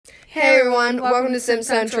Hey everyone, welcome to Sim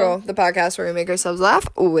Central, the podcast where we make ourselves laugh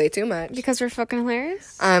way too much. Because we're fucking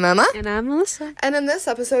hilarious. I'm Emma. And I'm Melissa. And in this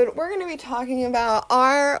episode, we're going to be talking about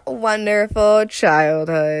our wonderful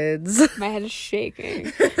childhoods. My head is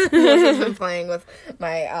shaking. I've been playing with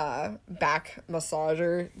my back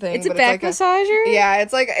massager thing. It's a back massager? Yeah,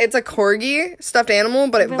 it's a corgi stuffed animal,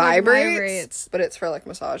 but it vibrates. But it's for like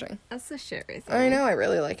massaging. That's the shit right there. I know, I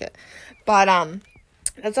really like it. But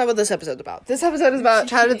that's not what this episode's about. This episode is about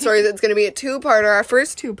childhood stories. It's going to be a two-parter, our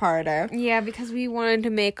first two-parter. Yeah, because we wanted to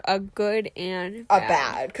make a good and a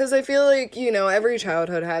bad. Because I feel like, every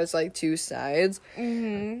childhood has, like, two sides.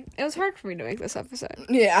 Mm-hmm. It was hard for me to make this episode.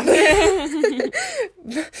 Yeah.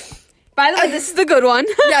 By the way, this is the good one.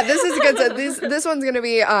 Yeah, this is a good set. This one's going to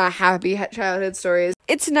be happy childhood stories.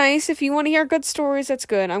 It's nice. If you want to hear good stories, that's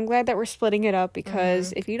good. I'm glad that we're splitting it up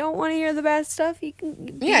because if you don't want to hear the bad stuff, you can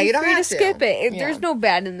be you don't free have to skip it. Yeah. There's no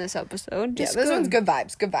bad in this episode. Just this one's good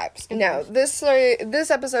vibes. Good vibes. No,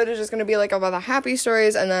 this episode is just going to be like about the happy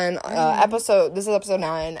stories, and then this is episode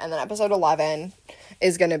 9, and then episode 11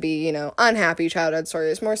 is going to be, unhappy childhood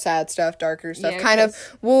stories, more sad stuff, darker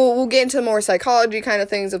stuff. We'll get into more psychology kind of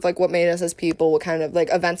things of like what made us as people, what kind of like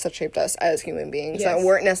events that shaped us as human beings that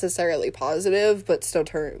weren't necessarily positive, but still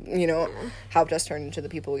helped us turn into the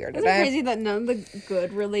people we are today. Isn't it crazy that none of the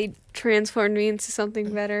good really transformed me into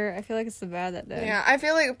something better? I feel like it's the bad that did. Yeah, I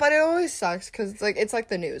feel like, but it always sucks because it's like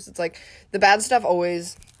the news. It's like the bad stuff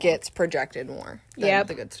always gets projected more than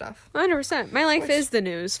the good stuff. 100%. My life is the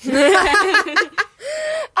news.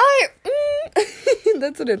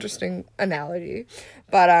 That's an interesting analogy.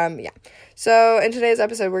 But, yeah. So, in today's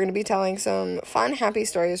episode, we're going to be telling some fun, happy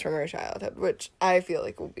stories from our childhood, which I feel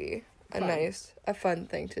like will be a fun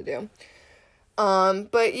thing to do.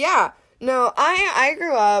 But, yeah. No, I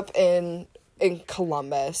grew up in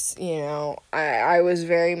Columbus, I was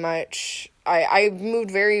very much... I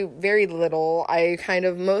moved very, very little.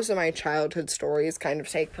 Most of my childhood stories kind of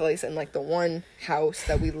take place in, like, the one house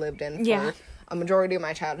that we lived in for a majority of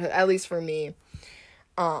my childhood, at least for me.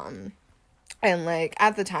 And, like,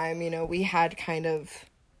 at the time, we had kind of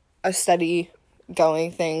a steady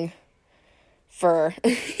going thing for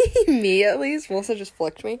me, at least. Melissa just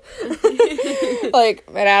flicked me. Like,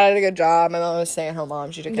 my dad had a good job. My mom was a stay-at-home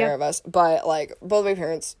mom. She took care of us. But, like, both my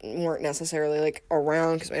parents weren't necessarily, like,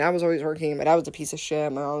 around because my dad was always working. My dad was a piece of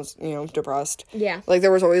shit. My mom was, depressed. Yeah. Like,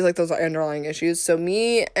 there was always, like, those underlying issues. So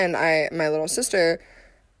me and my little sister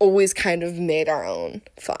always kind of made our own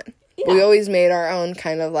fun. Yeah. We always made our own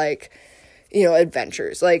kind of, like,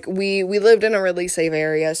 adventures. Like, we lived in a really safe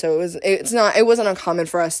area, so it wasn't uncommon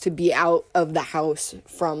for us to be out of the house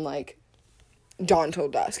from, like, dawn till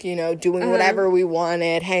dusk, doing whatever we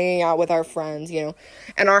wanted, hanging out with our friends,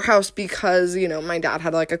 and our house, because, my dad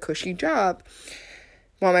had, like, a cushy job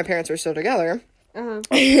while my parents were still together.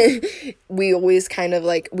 We always kind of,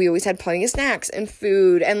 like, we always had plenty of snacks and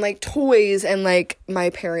food and, like, toys, and, like, my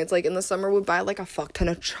parents, like, in the summer would buy, like, a fuck ton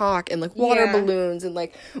of chalk and, like, water balloons, and,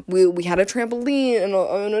 like, we had a trampoline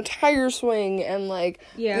and a tire swing, and, like,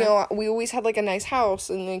 we always had, like, a nice house,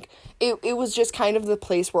 and, like, it was just kind of the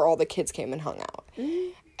place where all the kids came and hung out.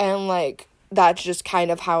 And, like, that's just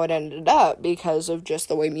kind of how it ended up because of just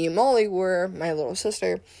the way me and Molly were, my little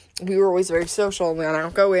sister. We were always very social and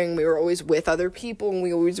outgoing. We were always with other people, and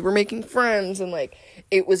we always were making friends, and, like,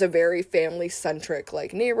 it was a very family-centric,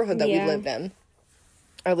 like, neighborhood that we lived in.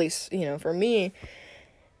 At least, for me.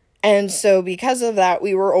 And so, because of that,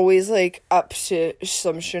 we were always, like, up to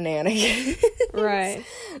some shenanigans. Right.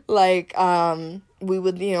 Like, we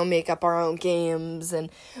would, make up our own games,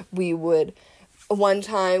 and we would... One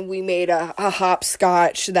time, we made a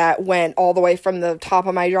hopscotch that went all the way from the top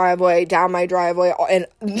of my driveway, down my driveway, and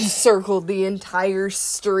circled the entire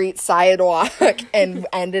street sidewalk, and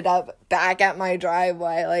ended up back at my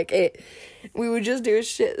driveway. Like, we would just do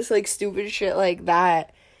stupid shit like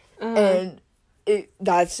that. And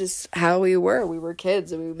that's just how we were. We were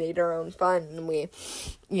kids, and we made our own fun, and we,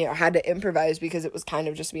 had to improvise because it was kind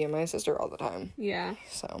of just me and my sister all the time. Yeah.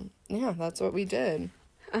 So, yeah, that's what we did.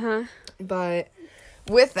 Uh-huh. But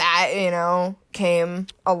with that, came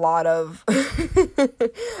a lot of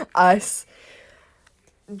us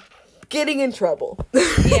getting in trouble.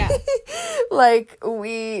 Yeah. Like,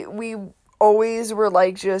 we always were,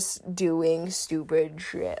 like, just doing stupid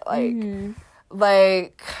shit. Like,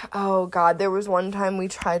 like, oh god, there was one time we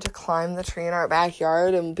tried to climb the tree in our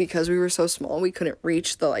backyard, and because we were so small, we couldn't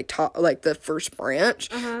reach the like top, like the first branch.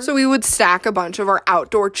 So we would stack a bunch of our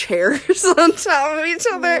outdoor chairs on top of each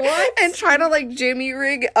other and try to like jimmy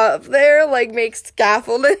rig up there, like make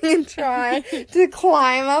scaffolding and try to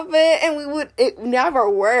climb up it, and it never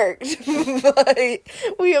worked. But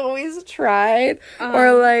we always tried.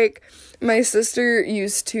 Or like my sister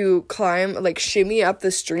used to climb, like shimmy up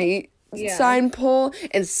the street sign pole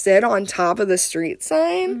and sit on top of the street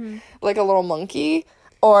sign like a little monkey.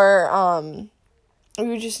 Or we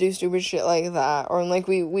would just do stupid shit like that. Or like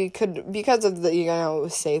we could, because of the, you know, it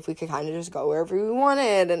was safe, we could kind of just go wherever we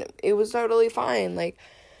wanted, and it was totally fine. Like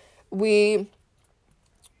we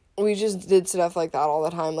just did stuff like that all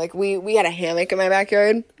the time. Like we had a hammock in my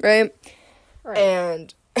backyard, right?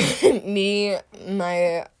 And me,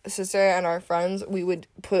 my sister, and our friends, we would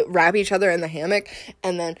wrap each other in the hammock,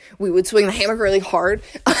 and then we would swing the hammock really hard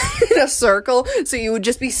in a circle, so you would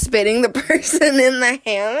just be spinning the person in the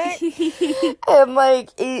hammock. And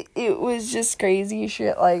like it was just crazy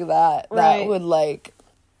shit like that that would, like,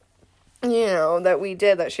 you know, that we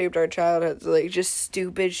did that shaped our childhoods. Like just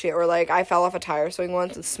stupid shit. Or like I fell off a tire swing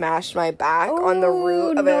once and smashed my back on the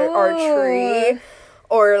root of our tree.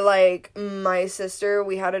 Or, like, my sister,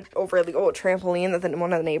 we had a really old trampoline that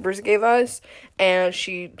one of the neighbors gave us, and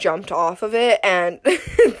she jumped off of it and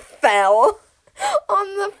fell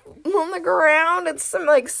on the ground and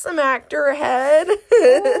smacked her head.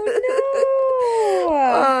 Oh,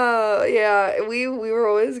 no. Yeah, we were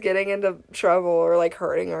always getting into trouble or, like,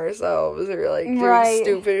 hurting ourselves or, like, doing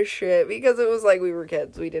stupid shit because it was like we were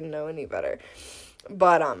kids. We didn't know any better.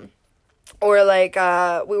 But, or, like,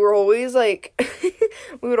 we would always, like,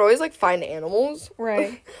 find animals.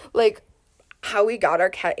 Right. Like, how we got our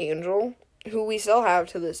cat Angel, who we still have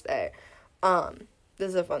to this day. This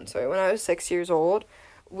is a fun story. When I was 6 years old,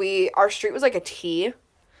 our street was, like, a T.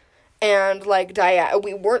 And, like,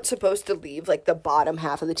 we weren't supposed to leave, like, the bottom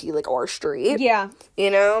half of the T, like, our street. Yeah. You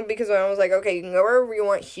know? Because I was like, okay, you can go wherever you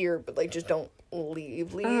want here, but, like, just don't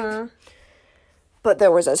leave. But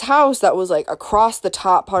there was this house that was, like, across the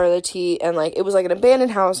top part of the T, and, like, it was, like, an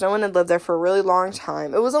abandoned house. No one had lived there for a really long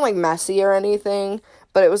time. It wasn't, like, messy or anything,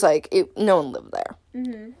 but it was, like, no one lived there.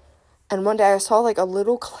 And one day I saw, like, a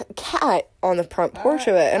little cat on the front porch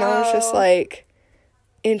of it, and I was just, like,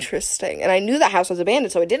 interesting. And I knew that house was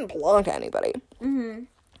abandoned, so it didn't belong to anybody.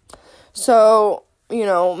 So, you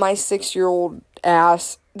know, my 6-year-old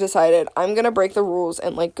ass decided, I'm gonna break the rules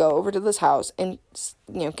and, like, go over to this house and,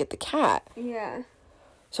 you know, get the cat. Yeah.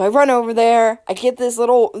 So I run over there, I get this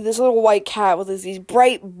little white cat with these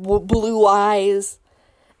bright blue eyes,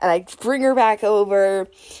 and I bring her back over,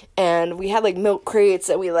 and we had, like, milk crates,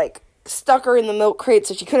 and we, like, stuck her in the milk crate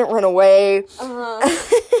so she couldn't run away.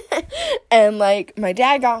 And, like, my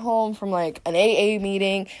dad got home from, like, an AA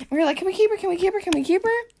meeting, and we were like, can we keep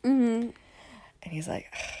her? And he's like,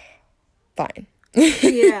 Fine.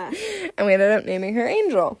 Yeah. And we ended up naming her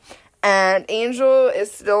Angel. And Angel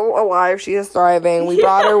is still alive. She is thriving. We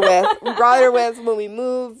brought her with when we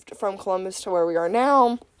moved from Columbus to where we are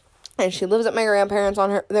now. And she lives at my grandparents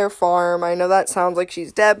on their farm. I know that sounds like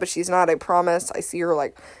she's dead, but she's not, I promise. I see her,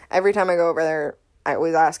 like, every time I go over there, I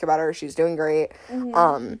always ask about her. She's doing great.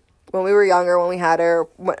 When we were younger, when we had her,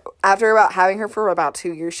 after having her for about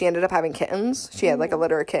 2 years, she ended up having kittens. She had, like, a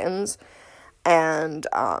litter of kittens. And,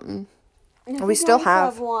 we still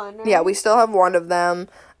have one, right? Yeah, we still have one of them.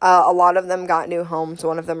 A lot of them got new homes.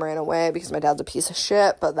 One of them ran away because my dad's a piece of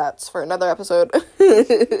shit, but that's for another episode.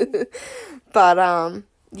 But,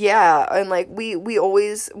 yeah, and, like, we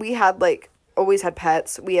always had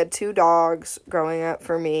pets. We had 2 dogs growing up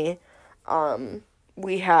for me.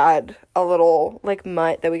 We had a little, like,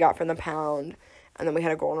 mutt that we got from the pound, and then we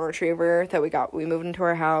had a golden retriever that we moved into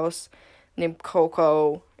our house, named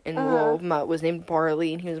Coco. And the little mutt was named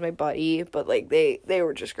Barley, and he was my buddy. But, like, they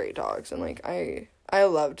were just great dogs. And, like, I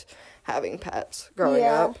loved having pets growing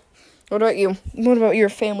up. What about you? What about your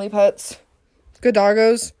family pets? Good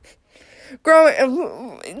doggos? They don't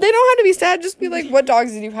have to be sad. Just be like, what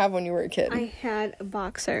dogs did you have when you were a kid? I had a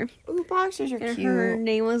boxer. Ooh, boxers are and cute. Her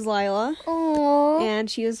name was Lila. Aww. And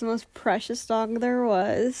she was the most precious dog there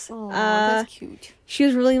was. Aww, that's cute. She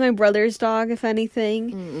was really my brother's dog, if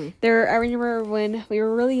anything. I remember when we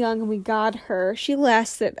were really young and we got her. She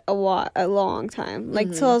lasted a long time. Like,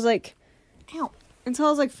 until I was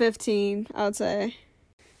like 15, I would say.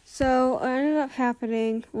 So, it ended up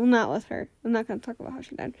happening, well, not with her. I'm not going to talk about how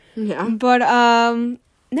she died. Yeah. But,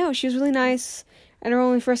 No, she was really nice. And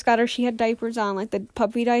when we first got her, she had diapers on, like the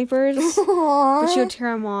puppy diapers. Aww. But she would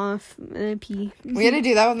tear them off and then pee. We had to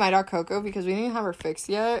do that with my dog Coco because we didn't have her fixed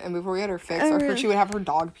yet. And before we had her fixed, she would have her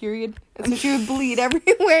dog period. And so she would bleed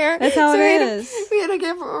everywhere. That's how so it is. We had to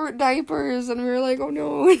give her diapers. And we were like, oh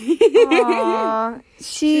no. Aww.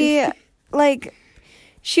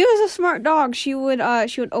 She was a smart dog. She would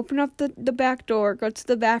open up the back door, go to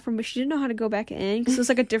the bathroom, but she didn't know how to go back in because it was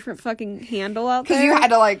like a different fucking handle out there. Because you had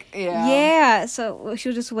to yeah. Yeah, so she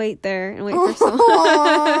would just wait there and wait for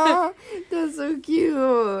someone. That's so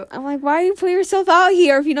cute. I'm like, why do you put yourself out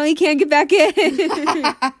here if you know you can't get back in?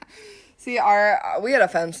 See, we had a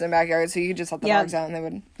fenced in backyard, so you could just let the dogs out and they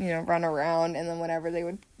would, run around. And then whenever they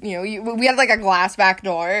would, we had like a glass back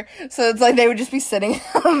door, so it's like they would just be sitting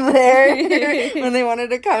out there when they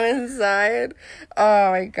wanted to come inside.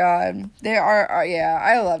 Oh my god, they are.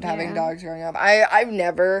 I loved having dogs growing up. I've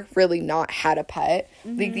never really not had a pet.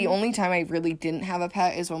 Mm-hmm. Like the only time I really didn't have a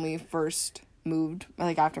pet is when we first moved,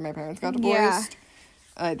 like after my parents got divorced. Yeah.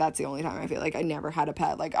 That's the only time I feel like I never had a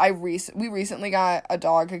pet. Like we recently got a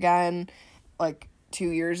dog again, like 2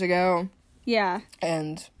 years ago. Yeah.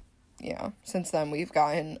 And since then we've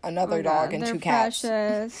gotten another dog and 2 cats.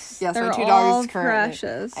 Precious. Yes, they're my 2 dogs currently.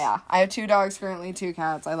 Precious. Yeah, I have 2 dogs currently, 2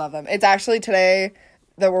 cats. I love them. It's actually today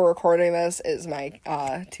that we're recording this is my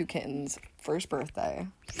 2 kittens' first birthday.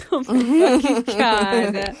 Oh my fucking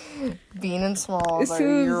god. Bean and Smalls are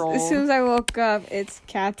a year old. As soon as I woke up, it's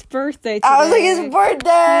Cat's birthday today. I was like, his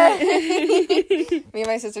birthday! Me and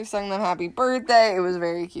my sister sung them happy birthday. It was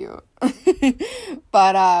very cute.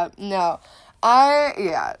 But, no.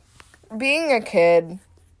 Being a kid,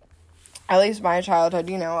 at least my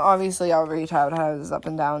childhood, obviously every child has its up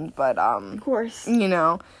and downs, but, of course.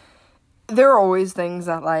 There are always things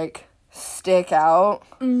that, stick out.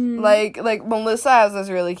 Mm-hmm. Like Melissa has this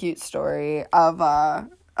really cute story of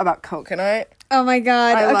about coconut. Oh my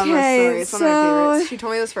god. I love this story. It's one of my favorites. She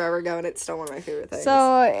told me this forever ago and it's still one of my favorite things.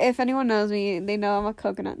 So if anyone knows me, they know I'm a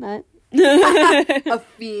coconut nut. A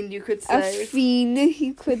fiend, you could say. A fiend,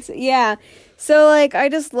 you could say. Yeah. So I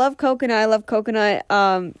just love coconut. I love coconut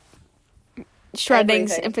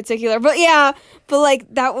shreddings in particular. But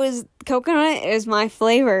that was coconut is my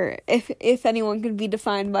flavor. If anyone could be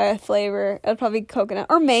defined by a flavor, it'd probably be coconut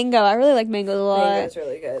or mango. I really like mango a lot. Mango's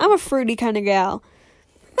really good. I'm a fruity kind of gal.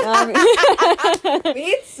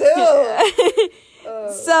 Me too.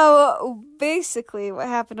 So basically what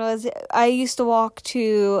happened was I used to walk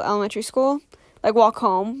to elementary school, walk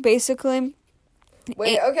home basically.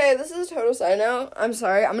 Wait, okay, this is a total side note. I'm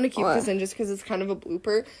sorry. I'm going to keep this in just because it's kind of a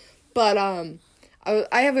blooper. But,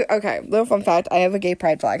 I have little fun fact. I have a gay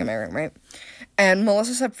pride flag in my room, right? And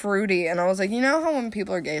Melissa said fruity, and I was like, how when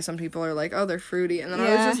people are gay, some people are like, oh, they're fruity. And then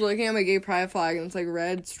I was just looking at my gay pride flag, and it's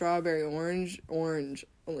red, strawberry, orange,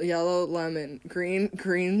 yellow, lemon, green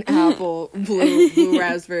apple, blue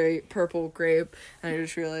raspberry, purple grape. And I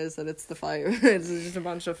just realized that it's the 5. It's just a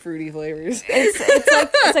bunch of fruity flavors.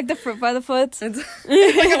 It's like the fruit by the foot. It's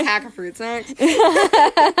like a pack of fruit snacks.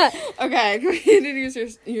 Okay, go ahead and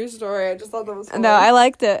use your story. I just thought that was fun. No, I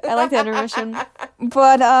liked it. I liked the intermission.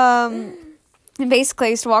 But basically,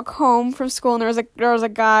 I used to walk home from school, and there was a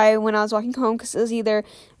guy when I was walking home, because it was either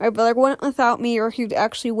my brother went without me or he'd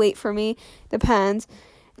actually wait for me, depends.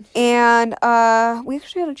 And we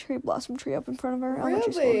actually had a cherry blossom tree up in front of our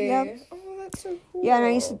elementary school. Yep. Oh, that's so cool. Yeah, and I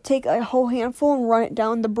used to take a whole handful and run it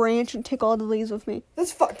down the branch and take all the leaves with me.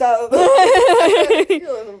 That's fucked up.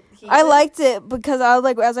 I liked it because I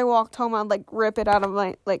would as I walked home, I'd rip it out of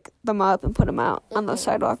them up and put them out on the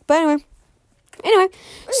sidewalk. But anyway,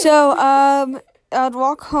 so I'd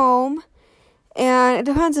walk home, and it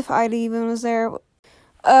depends if Ida even was there.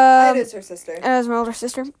 Ida's her sister. Ida's my older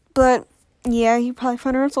sister, but yeah, you probably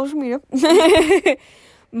find her on social media.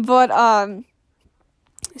 But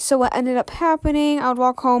so what ended up happening? I would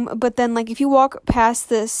walk home, but then if you walk past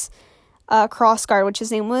this cross guard, which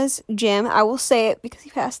his name was Jim, I will say it because he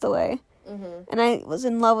passed away. Mm-hmm. And I was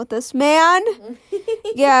in love with this man.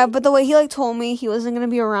 Yeah, but the way he told me he wasn't going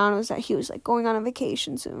to be around was that he was going on a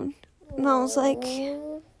vacation soon. And I was like,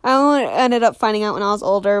 I only ended up finding out when I was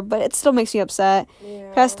older, but it still makes me upset.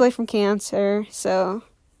 Yeah. Passed away from cancer, so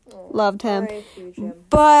loved him.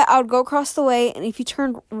 But I would go across the way, and if you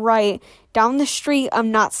turn right down the street,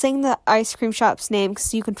 I'm not saying the ice cream shop's name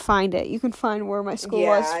because you can find it. You can find where my school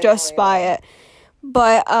was just by it.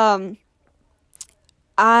 But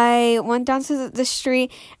I went down to the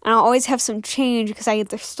street, and I always have some change because I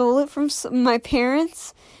either stole it from my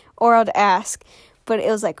parents or I'd ask. But it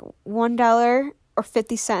was $1 or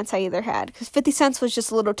 50 cents I either had, because 50 cents was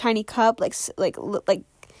just a little tiny cup, like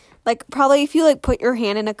like, probably if you, like, put your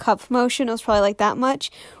hand in a cup motion, it was probably, like, that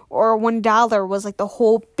much. Or $1 was, like, the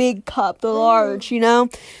whole big cup, the large, you know?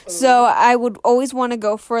 So I would always want to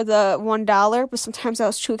go for the $1, but sometimes that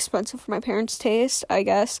was too expensive for my parents' taste, I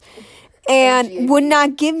guess. And would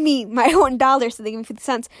not give me my $1, so they gave me 50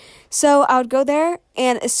 cents. So I would go there,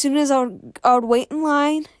 and as soon as I would wait in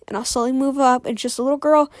line, and I'll slowly move up, and just a little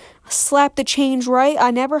girl, I'll slap the change right.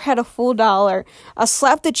 I never had a full dollar. I'll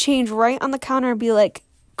slap the change right on the counter and be like,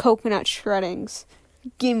 coconut shreddings.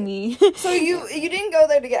 Gimme. So you didn't go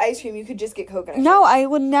there to get ice cream, you could just get coconut No, I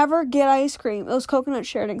would never get ice cream. It was coconut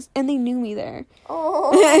shreddings, and they knew me there.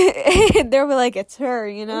 Oh. They were like, it's her,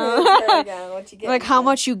 you know? What you get Like, how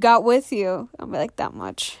much you got with you? I'll be like, that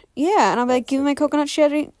much. Yeah, and I'll be like, give me my coconut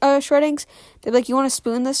shreddings. They'd be like, you want a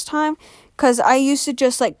spoon this time? Because I used to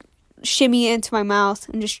just, like, shimmy it into my mouth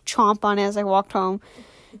and just chomp on it as I walked home.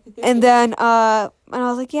 And then, and I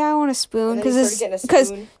was like, yeah, I want a spoon. Because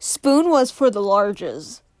spoon was for the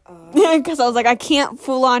larges. Because I was like, I can't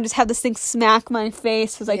full on just have this thing smack my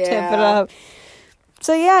face as I tip it up.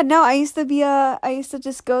 So, yeah, no, I used to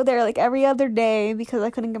just go there, like, every other day because I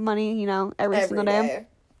couldn't get money, you know, every single day.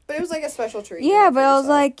 But it was like a special treat. Yeah, but I was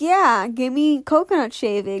like, yeah, give me coconut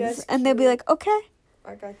shavings. And they'd be like, okay.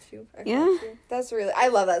 I got you. That's really, I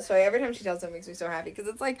love that story. Every time she tells it, it makes me so happy because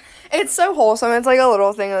it's like, it's so wholesome. It's like a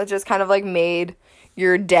little thing that just kind of like made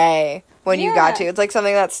your day when you got to. It's like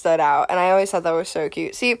something that stood out, and I always thought that was so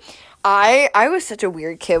cute. See, I was such a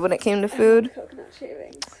weird kid when it came to food. Coconut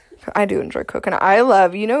shavings. I do enjoy coconut. I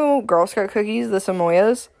love, you know, Girl Scout cookies, the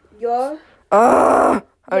Samoyas? Yeah. Ugh.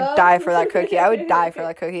 I would die for that cookie. I would die for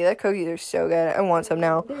that cookie. That cookies are so good. I want some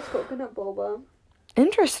now. There's coconut boba.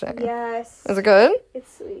 Interesting. Yes. Is it good?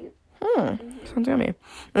 It's sweet. Sounds yummy.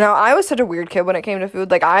 Now, I was such a weird kid when it came to food.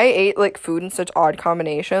 Like, I ate, like, food in such odd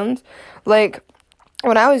combinations. Like,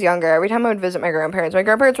 when I was younger, every time I would visit my grandparents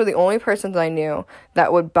were the only persons I knew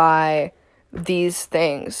that would buy these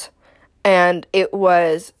things. And it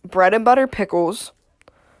was bread and butter pickles,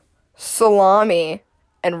 salami,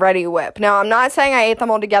 and Ready Whip. Now, I'm not saying I ate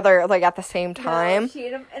them all together, like, at the same time. No, she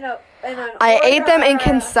ate them in an I order. ate them in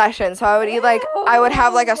concession. So I would eat, like, I would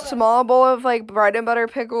have, like, a small bowl of, like, bread and butter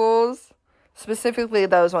pickles. Specifically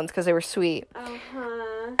those ones, because they were sweet.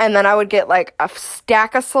 Uh-huh. And then I would get, like, a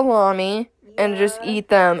stack of salami and just eat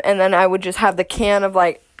them. And then I would just have the can of,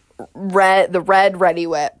 like, the red Ready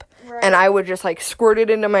Whip. Right. And I would just, like, squirt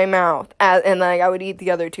it into my mouth. And, like, I would eat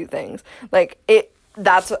the other two things. Like,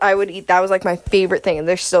 that's what I would eat. That was, like, my favorite thing. And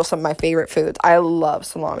there's still some of my favorite foods. I love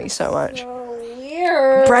salami so much. So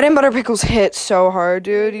weird. Bread and butter pickles hit so hard,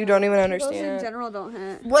 dude. You don't even understand. Pickles in general don't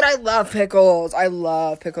hit. What I love pickles. I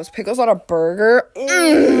love pickles. Pickles on a burger.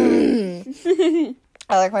 I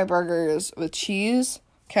like my burgers with cheese,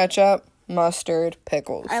 ketchup, mustard,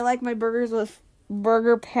 pickles. I like my burgers with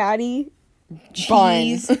burger patty,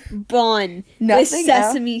 cheese, bun with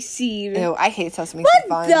sesame seed. Ew, I hate sesame seed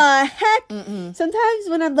bun. What the heck? Sometimes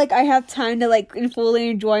when I'm like, I have time to like fully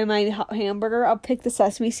enjoy my hamburger, I'll pick the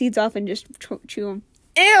sesame seeds off and just chew them.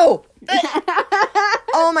 Ew!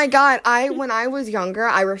 Oh my god! When I was younger,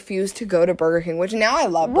 I refused to go to Burger King, which now I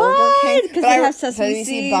love Burger King because they have sesame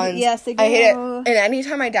seed buns. Yes, they do. I hate it. And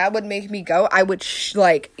anytime my dad would make me go, I would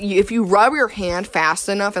if you rub your hand fast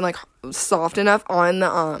enough and like soft enough on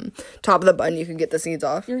the top of the bun, you could get the seeds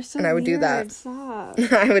off. You're so and I would weird. do that. Stop.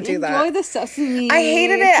 I would do that. Enjoy the sesame. I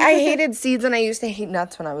hated it. I hated seeds, and I used to hate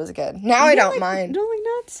nuts when I was a kid. Now I don't mind. You don't like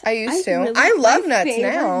nuts? I used to. Really, I love nuts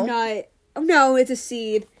now. Nut. Oh, no, it's a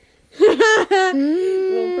seed. A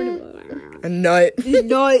nut.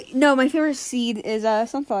 No, my favorite seed is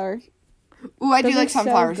sunflower. Ooh, I do like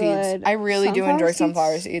sunflower seeds. I really do enjoy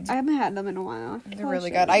sunflower seeds. I haven't had them in a while. They're really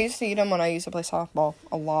good. I used to eat them when I used to play softball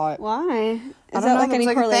a lot. Why? Is that like any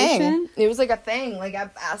correlation? It was like a thing. Like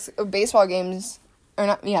at baseball games, or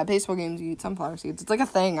not? Yeah, baseball games. You eat sunflower seeds. It's like a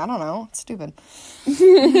thing. I don't know. It's stupid.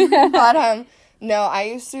 But no, I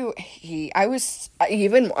used to hate.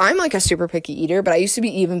 I'm like a super picky eater, but I used to be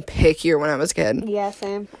even pickier when I was a kid. Yeah,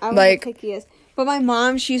 same. I was like, the pickiest. But my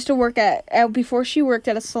mom, she used to work before she worked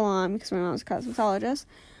at a salon, because my mom was a cosmetologist,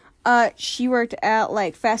 she worked at,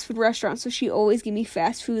 like, fast food restaurants, so she always gave me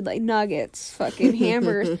fast food, like, nuggets, fucking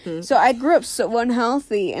hamburgers. So I grew up so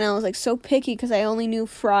unhealthy, and I was, like, so picky, because I only knew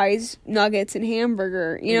fries, nuggets, and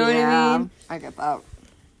hamburger. You know what I mean? I get that.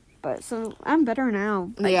 But, so, I'm better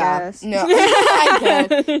now, I guess. No, I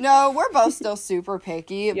get it. No, we're both still super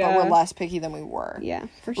picky, but we're less picky than we were. Yeah,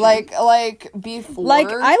 for sure. Like, before... Like,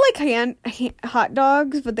 I like hot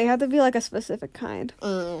dogs, but they have to be, like, a specific kind.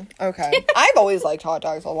 Okay. I've always liked hot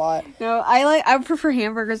dogs a lot. No, I prefer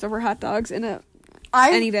hamburgers over hot dogs any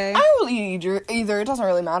day. I will eat either. It doesn't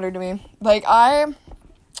really matter to me. Like, I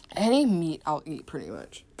Any meat I'll eat pretty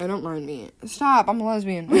much. I don't mind meat. Stop, I'm a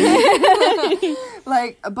lesbian. But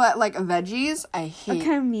veggies, I hate. What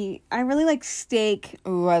kind of meat? I really like steak.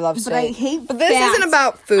 Ooh, I love steak. But I hate But this fat. isn't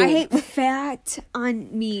about food. I hate fat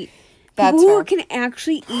on meat. That's People who fair. can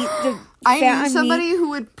actually eat the I fat knew on somebody meat. who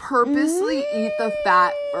would purposely eat the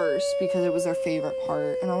fat first because it was their favorite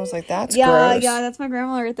part. And I was like, that's Yeah, gross. yeah, that's my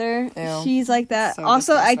grandma right there. Ew. She's like that. So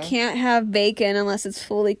Also, I disgusting. can't have bacon unless it's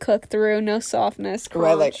fully cooked through, no softness.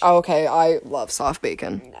 Right, crunch. okay, I love soft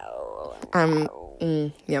bacon.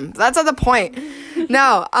 No. Yeah, that's not the point.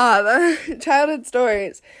 No, the childhood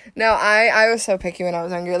stories. No, I was so picky when I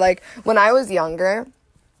was younger. Like, when I was younger,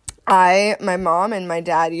 my mom and my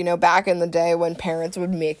dad, back in the day when parents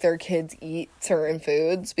would make their kids eat certain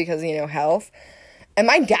foods because, health. And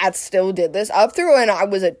my dad still did this up through when I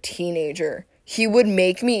was a teenager. He would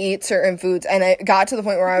make me eat certain foods, and it got to the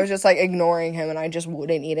point where I was just, like, ignoring him, and I just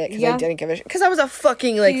wouldn't eat it because I didn't give a shit. Because I was a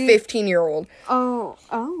fucking, 15-year-old. Oh.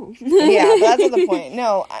 Yeah, but that's not the point.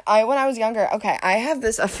 No, I when I was younger, okay, I have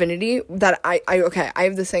this affinity that I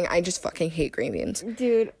have this thing, I just fucking hate green beans.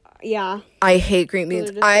 Dude, yeah. I hate green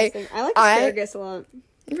beans. I like asparagus a lot.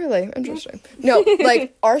 Really? Interesting. No,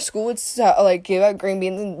 our school would give out green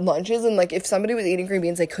beans and lunches, and, if somebody was eating green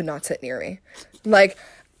beans, they could not sit near me.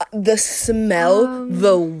 The smell,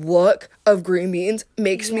 the look of green beans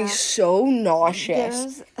makes me so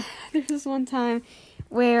nauseous. There was one time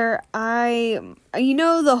where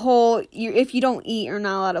the whole, if you don't eat, you're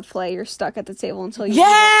not allowed to play. You're stuck at the table until you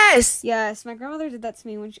Yes! Yes, my grandmother did that to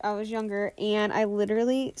me when I was younger, and I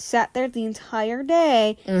literally sat there the entire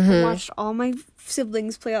day and watched all my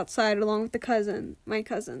siblings play outside along with my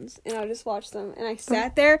cousins, and I just watched them, and I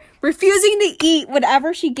sat there refusing to eat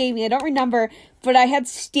whatever she gave me. I don't remember, but I had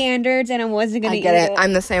standards, and I wasn't gonna eat it.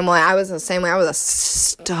 I'm the same way. I was the same way. I was a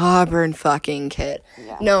stubborn fucking kid.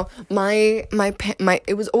 Yeah. No, my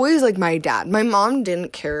it was always my dad. My mom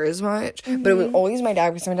didn't care as much, but it was always my dad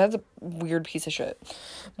because my dad's a weird piece of shit.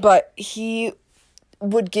 But he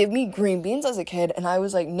would give me green beans as a kid, and I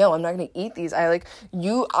was like, no, I'm not gonna eat these. I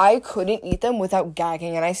couldn't eat them without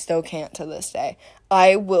gagging, and I still can't to this day.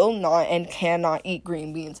 I will not and cannot eat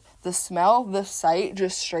green beans. The smell, the sight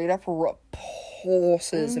just straight up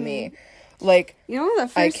repulses me. The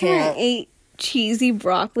first time I can't. ate cheesy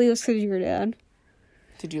broccoli was because of your dad.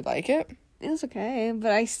 Did you like it? It was okay,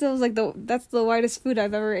 but I still was like, that's the whitest food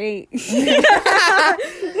I've ever ate. Yeah,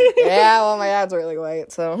 well, my dad's really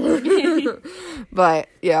white, so. But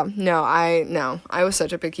yeah, I was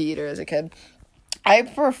such a picky eater as a kid. I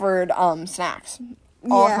preferred snacks,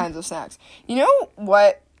 all kinds of snacks. You know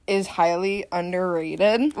what is highly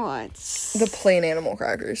underrated? What? The plain animal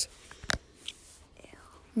crackers.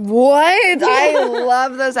 What? I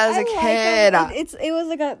love those as a kid.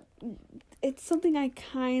 It's something I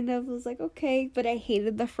kind of was like, okay, but I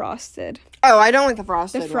hated the frosted. Oh, I don't like the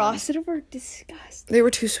frosted. The frosted were disgusting. They were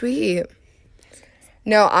too sweet.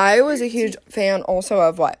 No, I was a huge fan also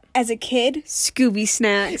of what? As a kid, Scooby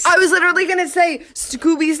snacks. I was literally gonna say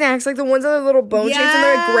Scooby snacks, like the ones that are little bone shapes and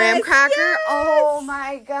they're a graham cracker. Yes. Oh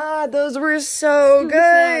my god, those were so Scooby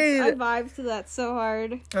good. snacks. I vibed to that so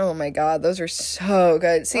hard. Oh my god, those are so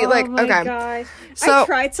good. See, My okay. gosh. So I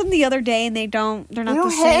tried some the other day and they're not don't the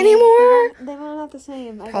hit same anymore? They're not the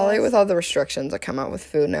same. Probably with all the restrictions that come out with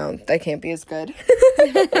food now, they can't be as good.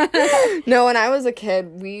 No, when I was a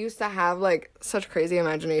kid, we used to have such crazy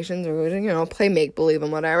imaginations. We would, play make believe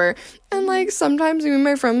and whatever. And sometimes me and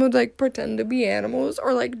my friend would pretend to be animals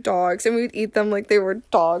or dogs, and we'd eat them like they were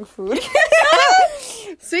dog food.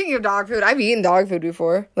 Speaking of dog food, I've eaten dog food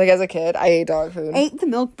before. As a kid, I ate dog food. I ate the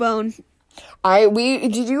milk bone.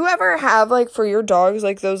 Did you ever have for your dogs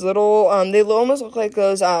those little they almost look like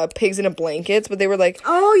those pigs in a blankets, but they were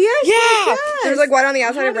Oh yes, yeah, yes. they was white on the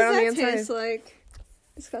outside and How red on the does that inside. taste like?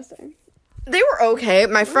 Disgusting. They were okay.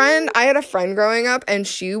 I had a friend growing up, and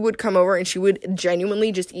she would come over and she would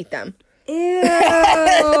genuinely just eat them. Ew,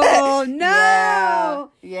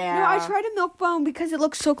 no. Yeah. No, I tried a milk bone because it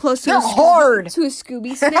looked so close to They're a hard. to a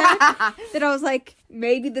Scooby snack that I was like,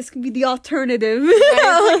 maybe this can be the alternative.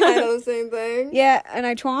 It's kind of the same thing. Yeah, and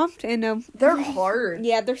I chomped and They're hard.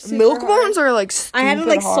 yeah, they're super Milk hard. bones are stupid I had to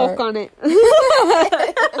hard. sulk on it.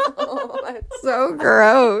 Oh, that's so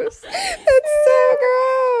gross. That's so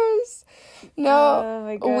gross. No, Oh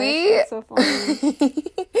my gosh, that's so funny.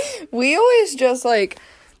 we always just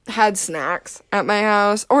had snacks at my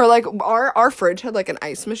house, or our fridge had an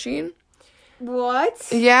ice machine. What?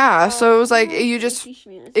 Yeah, so it was you just Teach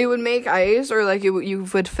me this. it would make ice, or you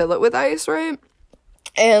would fill it with ice, right?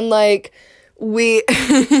 And we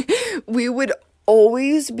we would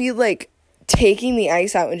always be taking the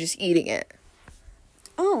ice out and just eating it.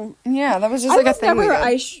 Oh. Yeah, that was just like a thing. I was we never did. an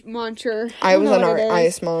ice muncher. I was an know what it is.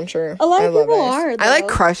 ice muncher. A lot of love people ice. are, I like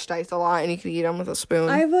though. crushed ice a lot, and you could eat them with a spoon.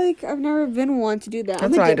 I've never been one to do that. That's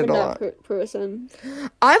I'm what a I did Dippin' a Dot lot. person.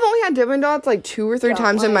 I've only had Dippin' Dots like 2 or 3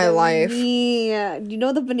 times in my life. Yeah. Do you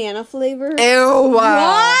know the banana flavor? Ew.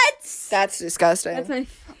 What? That's disgusting. That's my...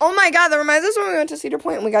 Oh my god, that reminds us when we went to Cedar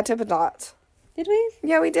Point and we got Dippin' Dots. Did we?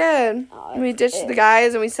 Yeah, we did. We ditched the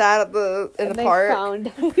guys and we sat at in the park. Found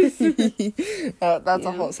That's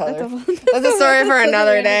a whole other. That's That's a story for that's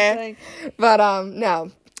another random day. thing. But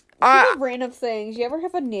no. Speaking of random things, you ever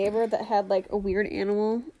have a neighbor that had like a weird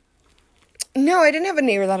animal? No, I didn't have a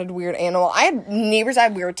neighbor that had a weird animal. I had neighbors that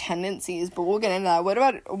had weird tendencies, but we'll get into that. What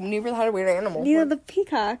about a neighbor that had a weird animal? These are the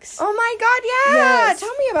peacocks. Oh my god, yeah! Yes.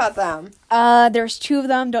 Tell me about them. There's 2 of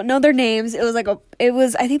them. Don't know their names. It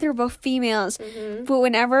was I think they were both females. Mm-hmm. But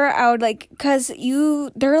whenever I would like,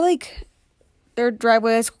 they're like, their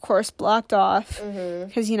driveway is of course blocked off.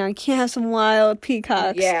 Because, you can't have some wild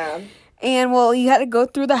peacocks. Yeah. And well, you had to go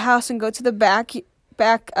through the house and go to the back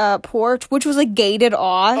porch, which was like gated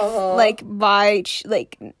off, like by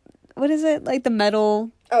what is it, like the metal?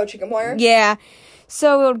 Oh, chicken wire? Yeah.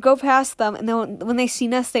 So we would go past them, and then when they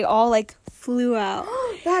seen us, they all like flew out.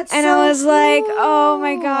 That's and so I was like, cool. oh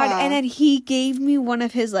my god. And then he gave me one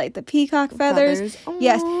of his like the peacock feathers.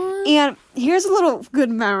 Yes. And here's a little good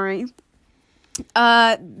memory.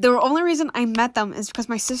 The only reason I met them is because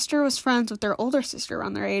my sister was friends with their older sister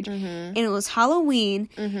around their age, and it was Halloween,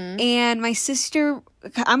 and my sister,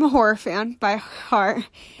 I'm a horror fan by heart,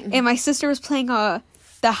 and my sister was playing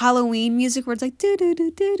the Halloween music where it's like do do do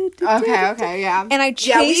do do do. Okay, yeah. And I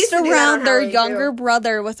chased around their younger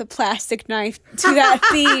brother with a plastic knife to that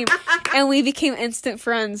theme, and we became instant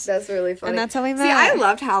friends. That's really funny. And that's how we met. See, I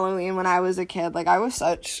loved Halloween when I was a kid. Like, I was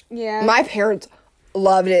Yeah. My parents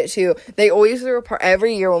loved it too. They always threw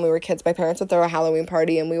every year when we were kids. My parents would throw a Halloween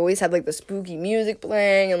party, and we always had like the spooky music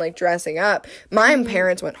playing and like dressing up. My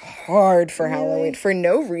parents went hard for Halloween for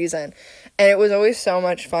no reason, and it was always so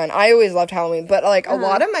much fun. I always loved Halloween, but like a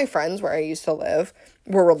lot of my friends where I used to live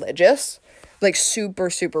were religious. Like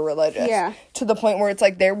super, super religious. Yeah. To the point where it's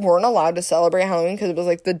like they weren't allowed to celebrate Halloween because it was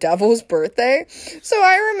like the devil's birthday. So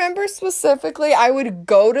I remember specifically I would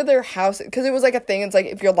go to their house because it was like a thing. It's like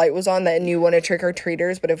if your light was on, then you wanted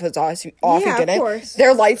trick-or-treaters, but if it was off, you didn't. Of course.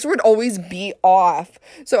 Their lights would always be off.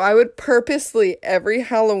 So I would purposely every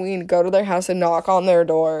Halloween go to their house and knock on their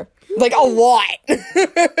door. Like a lot.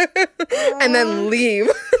 And then leave.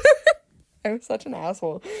 I was such an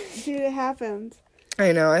asshole. Dude, it happened.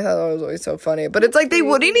 I know, I thought that was always so funny. But it's like they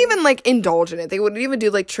wouldn't even like indulge in it. They wouldn't even do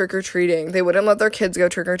like trick-or-treating. They wouldn't let their kids go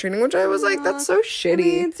trick-or-treating, which I was like, that's so shitty. I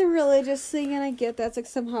mean, it's a religious thing, and I get that's like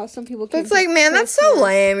somehow some people can't. It's like, man, that's so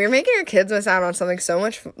lame. You're making your kids miss out on something so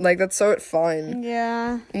much, like, that's so fun.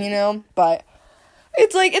 Yeah. You know? But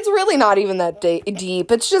it's like, it's really not even that deep.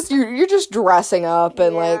 It's just, you're just dressing up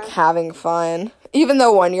and like having fun. Even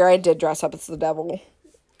though one year I did dress up as the devil.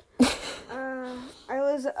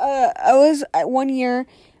 I was one year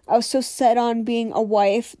I was so set on being a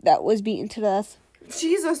wife that was beaten to death.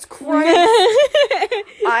 Jesus Christ.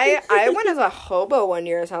 I went as a hobo one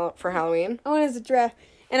year for Halloween. I went as a giraffe,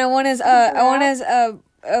 and I went as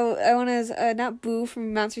not Boo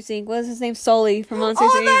from Monsters Inc. What is his name? Sully from Monsters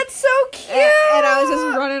Inc. Oh, that's so cute. And I was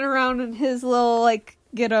just running around in his little like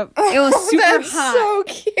get up. It was super hot. So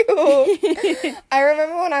cute. I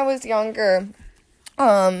remember when I was younger,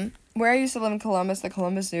 where I used to live in Columbus, the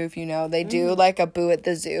Columbus Zoo, if you know, they do like a Boo at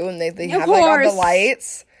the zoo, and they have like all the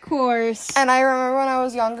lights. Of course. And I remember when I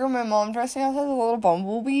was younger, my mom dressed me up as a little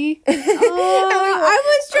bumblebee. Oh, I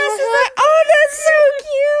was dressed as like, oh, that's so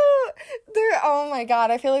cute. Oh my god,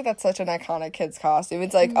 I feel like that's such an iconic kid's costume.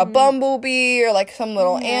 It's like a bumblebee or like some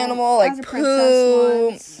little animal, like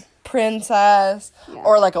Pooh. Princess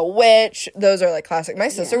or like a witch. Those are like classic. My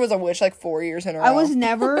sister was a witch like 4 years in a row. I was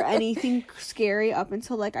never anything scary up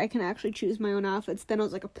until like I can actually choose my own outfits. Then I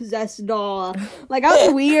was like a possessed doll. Like I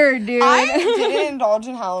was weird, dude. I didn't indulge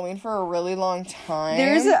in Halloween for a really long time.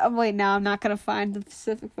 Wait, now I'm not gonna find the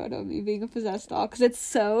specific photo of me being a possessed doll because it's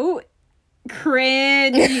so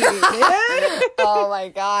cringy. Oh my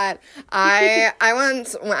god. I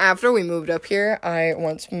once, after we moved up here, I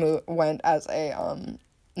once went as a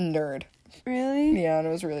nerd. Really? Yeah, and it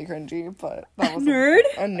was really cringy, but that was nerd?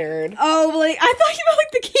 A nerd. Oh, like I thought you meant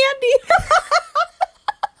like the candy.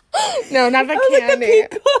 No, not the candy.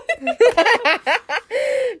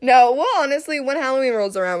 No, well, honestly, when Halloween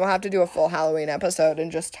rolls around, we'll have to do a full Halloween episode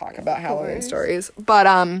and just talk about Halloween stories. But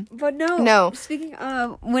no. Speaking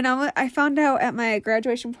of, when I found out at my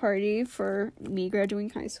graduation party for me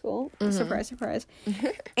graduating high school, surprise, surprise,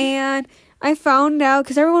 and I found out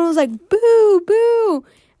because everyone was like, boo, boo.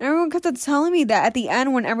 And everyone kept on telling me that at the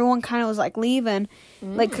end when everyone kind of was like leaving,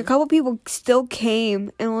 like a couple people still came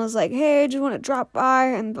and was like, hey, I just want to drop by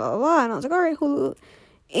and blah, blah, blah. And I was like, all right, cool.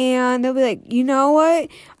 And they'll be like, you know what?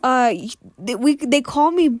 They call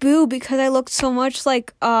me Boo because I looked so much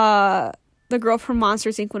like the girl from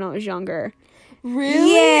Monsters Inc. when I was younger.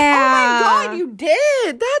 Really? Yeah. Oh my god, you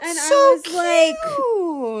did. That's And so I was cute. like,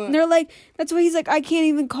 and they're like, that's why he's like, I can't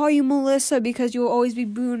even call you Melissa because you'll always be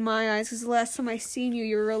Boo in my eyes. Because the last time I seen you,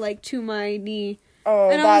 you were like to my knee. Oh,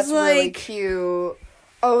 And I that's was really like- cute.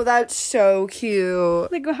 Oh, that's so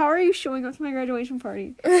cute. Like, how are you showing up to my graduation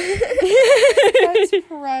party? That's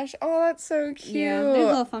fresh. Oh, that's so cute. Yeah, there's a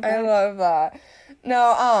little fun I fact. love that.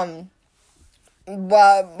 No,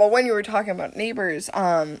 but when you were talking about neighbors,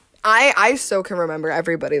 I still can remember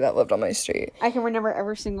everybody that lived on my street. I can remember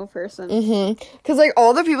every single person. Because, like,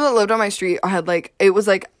 all the people that lived on my street had, like, it was,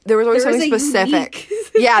 like, there was always There was something a specific.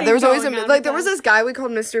 unique Yeah, there was always, thing going on like, with there was that. this guy we called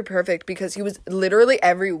Mr. Perfect because he was literally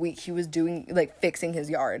every week he was doing, like, fixing his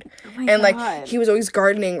yard. my And, like, God. he was always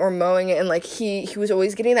gardening or mowing it, and, like, he was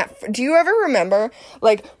always getting that. Do you ever remember,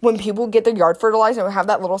 like, when people get their yard fertilized and would have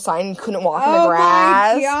that little sign and couldn't walk in the Oh my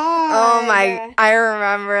grass? God. Oh, my, I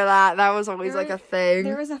remember that. That was always, like, a thing.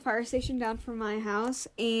 There was a fire station down from my house,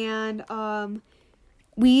 and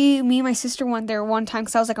me and my sister went there one time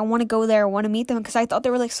because I was like, I want to go there, I want to meet them because I thought they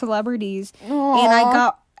were like celebrities. Aw. And I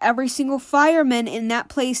got every single fireman in that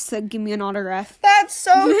place to give me an autograph. That's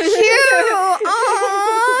so cute. Aw.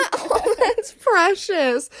 Oh, that's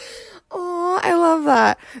precious. Oh, I love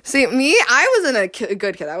that. See, me, I wasn't a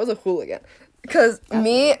good kid. I was a hooligan. Because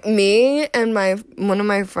me and one of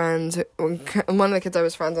my friends, one of the kids I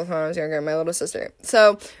was friends with when I was younger, my little sister.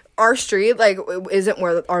 So our street, like, isn't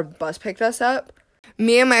where our bus picked us up.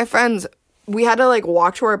 Me and my friends, we had to, like,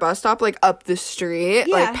 walk to our bus stop, like, up the street,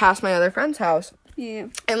 Yeah. like, past my other friend's house. Yeah.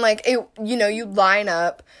 And, like, it, you know, you'd line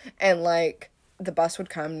up and, like, the bus would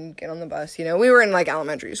come and get on the bus, you know. We were in, like,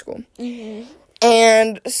 elementary school.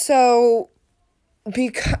 And so,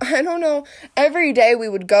 because, I don't know, every day we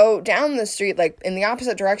would go down the street, like, in the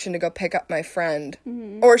opposite direction to go pick up my friend.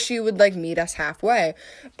 Or she would, like, meet us halfway.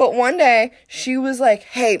 But one day, she was like,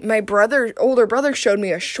 hey, my older brother showed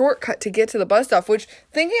me a shortcut to get to the bus stop, which,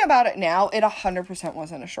 thinking about it now, it 100%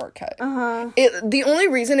 wasn't a shortcut. The only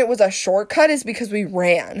reason it was a shortcut is because we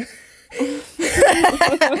ran.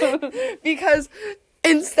 Because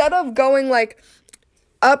instead of going, like,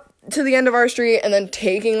 up to the end of our street and then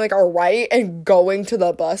taking, like, our right and going to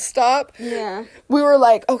the bus stop, Yeah. we were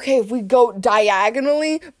like, okay, if we go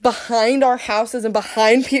diagonally behind our houses and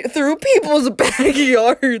behind through people's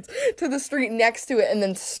backyards to the street next to it and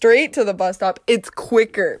then straight to the bus stop, it's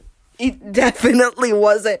quicker. It definitely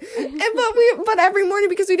wasn't. But every morning,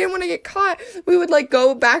 because we didn't want to get caught, we would, like,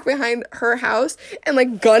 go back behind her house and,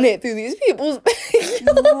 like, gun it through these people's backyards.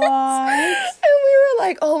 What? And we were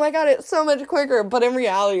like, oh my god, it's so much quicker. But in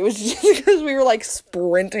reality, it was just because we were, like,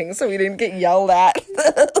 sprinting so we didn't get yelled at.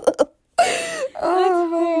 Oh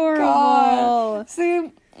my god.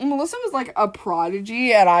 See, Melissa was, like, a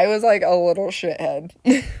prodigy, and I was, like, a little shithead.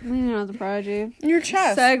 You know the prodigy. Your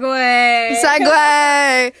chest. Segue.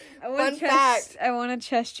 Segue! Fun fact. I won a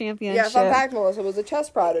chess championship. Yeah, fun fact, Melissa was a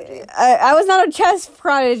chess prodigy. I was not a chess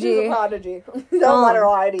prodigy. She's a prodigy. Don't let her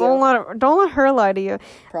lie to you. Don't let her lie to you.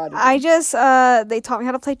 Prodigy. I just they taught me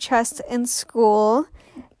how to play chess in school,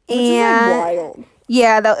 Which is, and like, wild.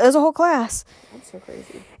 yeah, it was a whole class. That's so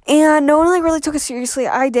crazy. And no one, like, really took it seriously.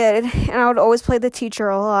 I did, and I would always play the teacher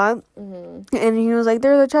a lot. And he was like,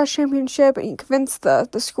 "There's a chess championship," and he convinced the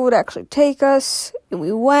school to actually take us, and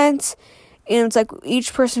we went. And it's like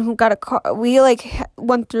each person who got a card, we, like,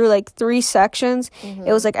 went through, like, 3 sections.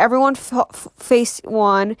 It was like everyone faced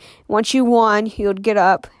one. Once you won, you would get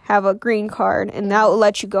up, have a green card, and that will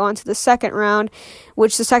let you go on to the second round,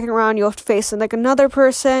 which the second round you'll have to face, like, another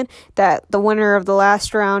person, that the winner of the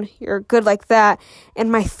last round, you're good like that.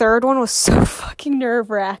 And my third one was so fucking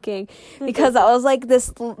nerve-wracking because I was like this.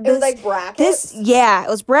 It was, like, brackets? Yeah, it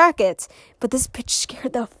was brackets. But this bitch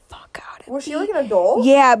scared the fuck out of me. Was she, like, an adult?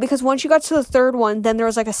 Yeah, because once you got to the third one, then there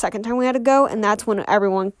was, like, a second time we had to go, and that's when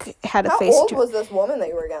everyone had to How face old each- was this woman that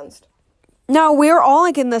you were against? No, we were all,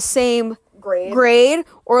 like, in the same Grade?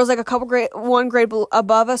 or it was, like, a couple one grade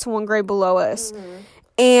above us and one grade below us.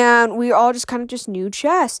 And we all just kind of just knew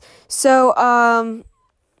chess. So,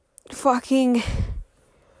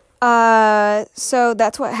 so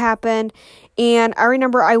that's what happened. And I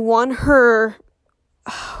remember I won her.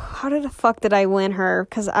 How the fuck did I win her?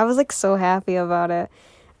 Because I was, like, so happy about it.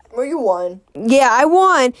 Well, you won. Yeah, I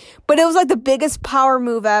won, but it was like the biggest power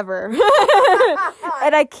move ever.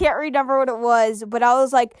 And I can't remember what it was, but I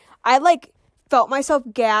was like, I like felt myself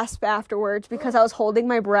gasp afterwards because I was holding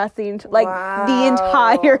my breath the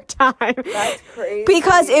entire time. That's crazy.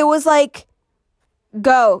 Because it was like,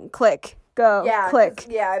 go, click, go, click.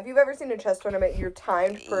 Yeah, if you've ever seen a chess tournament, you're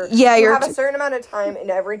timed for. Yeah, you have a certain amount of time in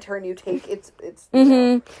every turn you take. It's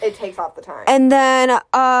it takes off the time. And then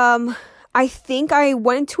I think I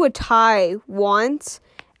went to a tie once,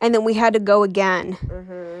 and then we had to go again,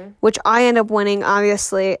 which I ended up winning,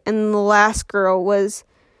 obviously. And the last girl was,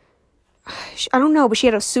 I don't know, but she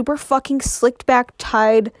had a super fucking slicked back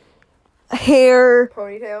tied hair.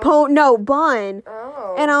 Ponytail? No, bun.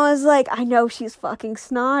 Oh. And I was like, I know she's fucking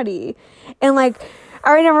snotty. And like,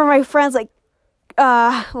 I remember my friends like,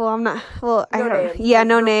 I don't know. Yeah,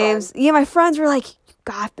 no names. Friends. Yeah, my friends were like, you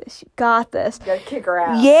got this. You gotta kick her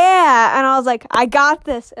out. Yeah, and I was like, I got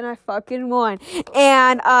this, and I fucking won.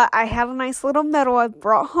 And I had a nice little medal I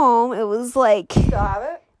brought home. It was like, Still have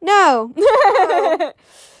it? no.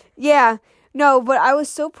 Yeah, no, but I was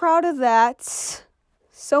so proud of that,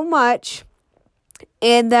 so much.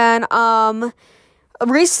 And then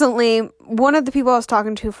recently, one of the people I was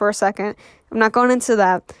talking to for a second, I'm not going into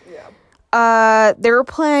that. Yeah. They were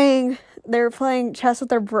playing chess with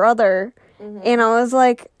their brother. And I was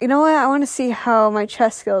like, you know what? I want to see how my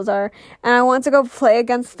chess skills are. And I want to go play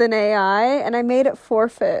against an AI, and I made it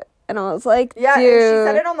forfeit. And I was like, yeah, dude. and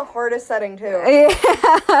she set it on the hardest setting, too.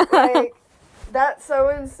 Yeah. Like, that's so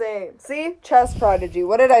insane. See? Chess prodigy.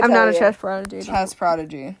 What did I tell you? I'm not a chess prodigy. Chess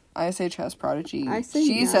prodigy. I say chess prodigy. I say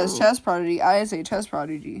she no. says chess prodigy. I say chess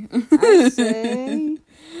prodigy. I say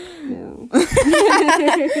no.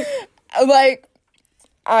 Like,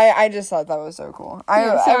 I just thought that was so cool.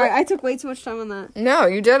 I took way too much time on that. No,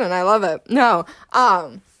 you didn't. I love it. No.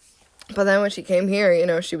 But then when she came here, you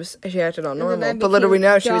know, she acted all normal. But little we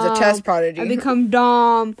know, she was a chess prodigy. I become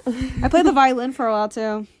dumb. I played the violin for a while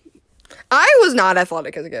too. I was not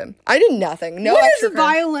athletic as a kid. I did nothing. No what extra. What does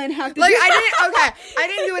violin have to like do? I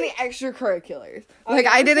didn't do any extracurriculars. Like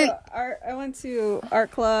I didn't. I went to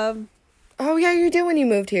art club. Oh yeah, you did when you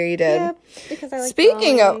moved here. You did. Yeah, because I like.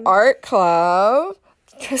 Speaking drawing. of art club,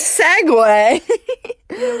 segue.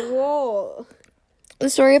 Whoa. The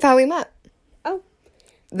story of how we met. Oh.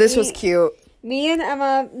 This was cute. Me and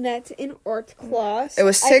Emma met in art class. It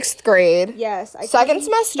was sixth grade. Yes. Second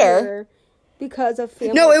semester. Because of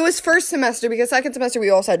family. No, it was first semester because second semester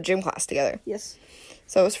we also had gym class together. Yes.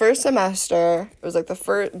 So it was first semester. It was like the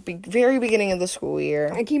very beginning of the school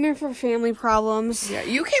year. I came here for family problems. Yeah,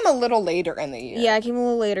 you came a little later in the year. Yeah, I came a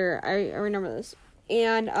little later. I remember this.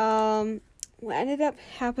 And what ended up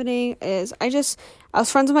happening is I was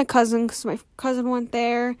friends with my cousin because my cousin went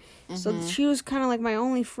there. Mm-hmm. So she was kind of like my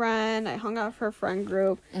only friend. I hung out with her friend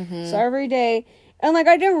group. Mm-hmm. So every day. And, like,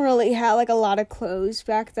 I didn't really have, like, a lot of clothes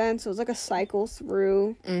back then, so it was, like, a cycle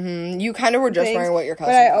through. Mm-hmm. You kind of were just wearing what your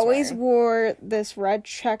cousin was wearing. But I always wore this red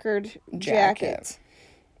checkered jacket.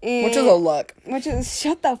 Which is a look.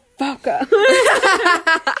 Shut the fuck up.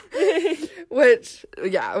 Which,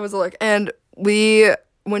 yeah, it was a look. And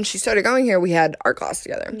when she started going here, we had art class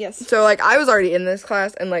together. Yes. So, like, I was already in this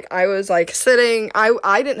class, and, like, I was, like, sitting.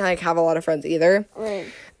 I didn't, like, have a lot of friends either. Right.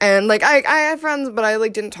 And, like, I had friends, but I,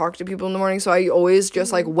 like, didn't talk to people in the morning, so I always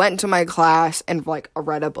just, like, went to my class and, like,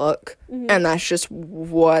 read a book. Mm-hmm. And that's just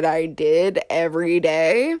what I did every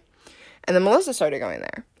day. And then Melissa started going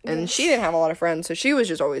there. And she didn't have a lot of friends, so she was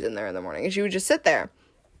just always in there in the morning. And she would just sit there.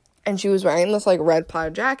 And she was wearing this, like, red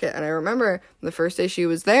plaid jacket. And I remember the first day she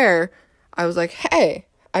was there, I was like, hey,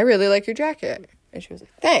 I really like your jacket. And she was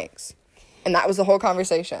like, thanks. And that was the whole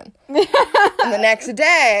conversation. And the next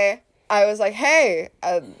day, I was like, hey,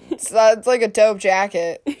 that's like a dope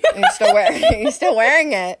jacket. And you're still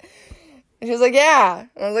wearing it. And she was like, yeah.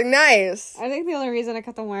 And I was like, nice. I think the only reason I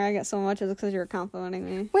kept on wearing it so much is because you were complimenting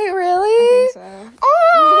me. Wait, really? I think so.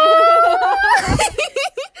 Oh!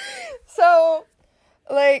 So,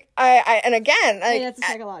 like, and again, like, that's a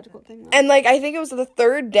psychological thing, though. And, like, I think it was the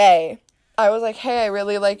third day, I was like, hey, I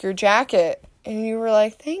really like your jacket. And you were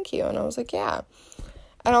like, thank you. And I was like, yeah.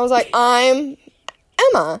 And I was like, I'm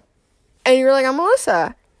Emma. And you were like, I'm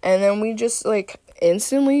Melissa. And then we just, like,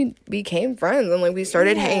 instantly became friends. And, like, we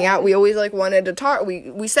started hanging out. We always, like, wanted to talk.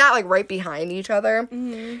 We sat, like, right behind each other.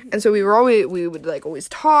 Mm-hmm. And so we would, like, always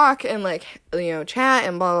talk and, like, you know, chat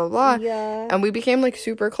and blah, blah, blah. Yeah. And we became, like,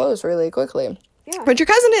 super close really quickly. Yeah. But your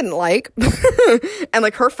cousin didn't like. And,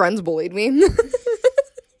 like, her friends bullied me.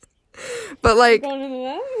 But, like,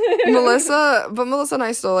 Melissa and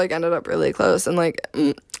I still, like, ended up really close. And, like,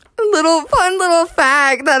 fun little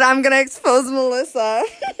fact that I'm gonna expose Melissa.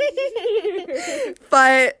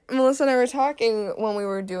 But Melissa and I were talking when we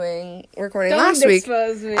were recording last week.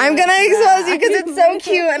 Me I'm gonna expose you because it's so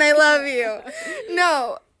cute and I love you.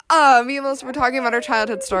 No, me and Melissa were talking about our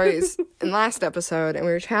childhood stories in last episode, and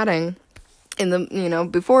we were chatting in the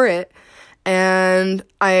before it, and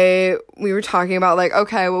we were talking about like,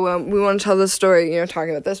 okay, well, we want to tell the story.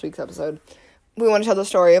 Talking about this week's episode, we want to tell the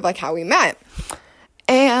story of like how we met.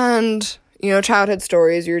 And, childhood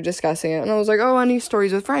stories, you were discussing it. And I was like, oh, any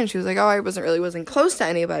stories with friends? She was like, oh, I wasn't close to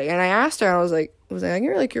anybody. And I asked her, and I was like,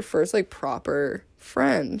 you're like your first, like, proper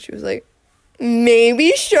friend? She was like,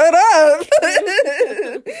 maybe shut up.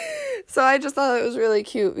 So I just thought it was really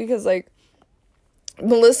cute because, like,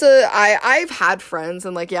 Melissa, I've had friends,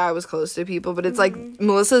 and, like, yeah, I was close to people. But it's, like,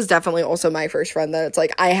 Melissa is definitely also my first friend that it's,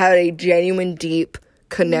 like, I had a genuine, deep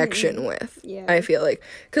connection with. Yeah. I feel like,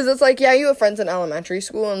 because it's like, yeah, you have friends in elementary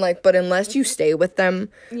school, and like, but unless you stay with them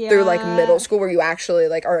through like middle school, where you actually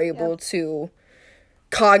like are able to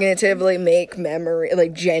cognitively make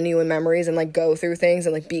genuine memories and like go through things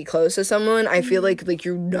and like be close to someone, I feel like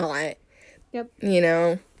you're not.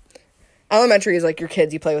 Elementary is like your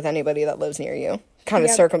kids, you play with anybody that lives near you, kind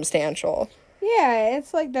of circumstantial. Yeah,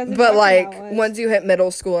 it's like that's but like once you hit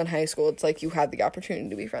middle school and high school, it's like you had the opportunity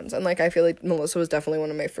to be friends, and like I feel like Melissa was definitely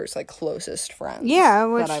one of my first like closest friends. Yeah,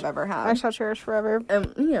 that I've ever had. I shall cherish forever.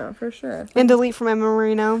 Yeah, for sure. And delete from my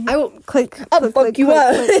memory now. I will click. I'll fuck you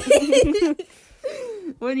up.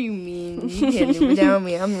 What do you mean? You can't do without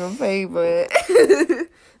me. I'm your favorite.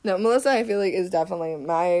 No, Melissa, I feel like is definitely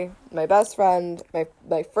my best friend, my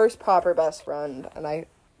first proper best friend, and I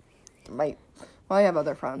have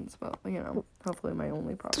other friends, but, hopefully my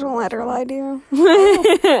only proper Don't let her lie to you.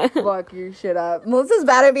 Fuck your shit up. Melissa's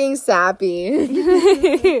bad at being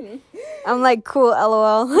sappy. I'm like, cool,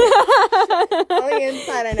 LOL. On the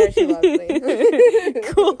inside, I know she loves me.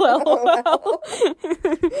 Cool, LOL.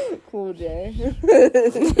 Cool J.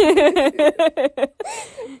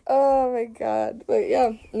 Oh my god. But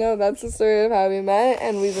yeah, no, that's the story of how we met,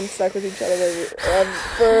 and we've been stuck with each other with each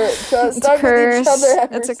other.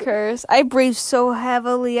 It's a curse. I breathed so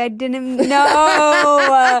heavily. I didn't know.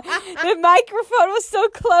 The microphone was so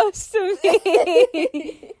close to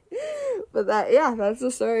me. But that's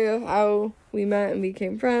the story of how we met and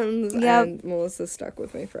became friends. Yep. And Melissa stuck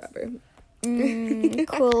with me forever.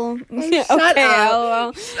 Cool. Shut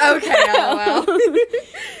up. Okay, LOL.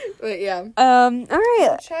 But yeah. All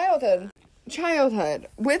right. Childhood.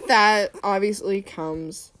 With that, obviously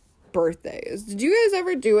comes birthdays. Did you guys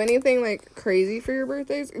ever do anything like crazy for your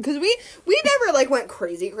birthdays? Because we never like went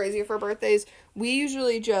crazy for birthdays. We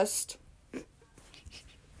usually just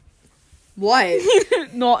what?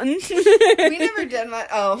 Nothing. We never did much.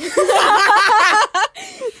 Oh.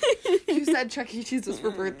 You said Chuck E. Cheese was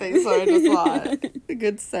for birthdays, so I just thought a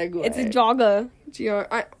good segue. It's a jogga.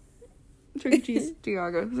 Chuck E. Cheese,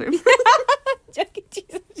 Giago. Chuck E.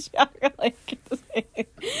 Cheese and jogga like the same.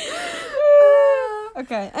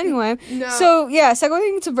 Okay, anyway. No. So, yeah,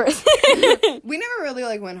 segueing to birthday. We never really,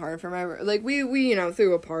 like, went hard for my like, we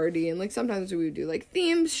threw a party, and, like, sometimes we would do, like,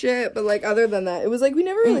 themed shit, but, like, other than that, it was, like, we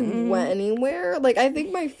never really went anywhere. Like, I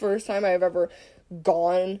think my first time I've ever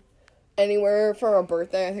gone anywhere for a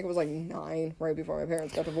birthday, I think it was, like, 9, right before my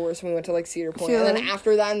parents got divorced, and we went to, like, Cedar Point, and then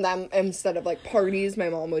after that, instead of, like, parties, my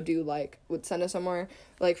mom would send us somewhere.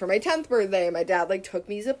 Like, for my 10th birthday, my dad, like, took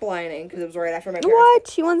me ziplining, because it was right after my parents...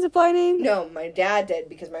 What? You went ziplining? No, my dad did,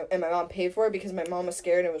 because my mom paid for it, because my mom was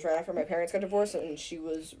scared, and it was right after my parents got divorced, and she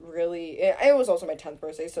was really... It was also my 10th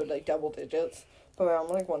birthday, so, like, double digits. But my mom,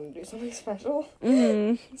 like, wanted to do something special.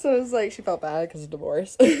 Mm-hmm. So it was, like, she felt bad because of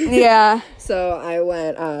divorce. Yeah. So I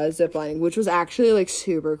went ziplining, which was actually, like,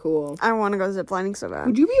 super cool. I want to go ziplining so bad.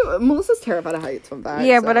 Would you be... Melissa's terrified of heights, fun fact.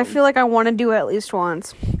 Yeah, so. But I feel like I want to do it at least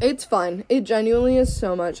once. It's fun. It genuinely is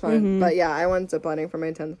so much fun. Mm-hmm. But, yeah, I went ziplining for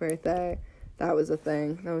my 10th birthday. That was a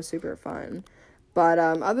thing. That was super fun. But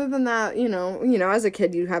other than that, as a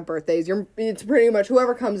kid, you have birthdays. It's pretty much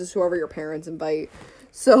whoever comes is whoever your parents invite.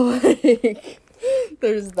 So, like...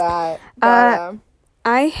 There's that. But,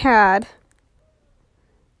 I had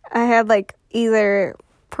like either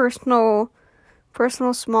personal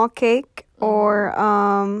small cake or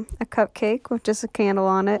a cupcake with just a candle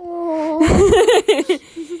on it.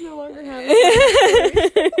 This is no longer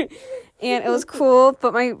happening. And it was cool,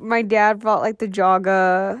 but my dad brought like the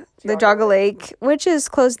Jogga Lake, which is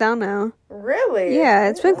closed down now. Really? Yeah,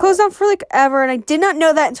 it's been closed down for like ever, and I did not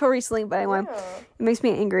know that until recently. But anyway, It makes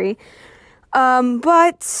me angry.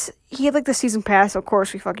 But he had, like, the season pass. Of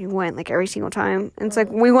course, we fucking went, like, every single time. And it's, like,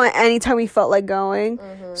 we went anytime we felt like going.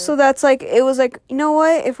 So that's, like, it was, like, you know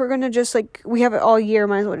what? If we're gonna just, like, we have it all year,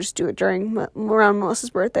 might as well just do it around Melissa's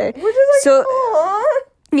birthday. Which is, like, aww.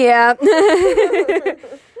 Yeah.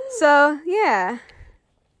 So, yeah.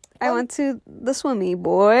 I went to the swimmy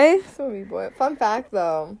boy. Swimmy boy. Fun fact,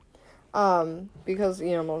 though. Because,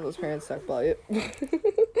 you know, Melissa's parents suck butt.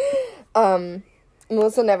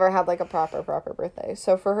 Melissa never had, like, a proper birthday.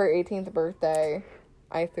 So for her 18th birthday,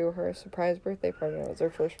 I threw her a surprise birthday party. It was her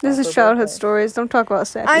first This is childhood stories. Don't talk about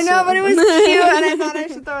sex. I know, but it was cute, and I thought I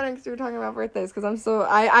should throw it in because we were talking about birthdays, because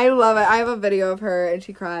I love it. I have a video of her, and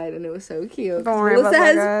she cried, and it was so cute. Don't worry Melissa about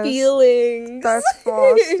has that, guys. feelings. That's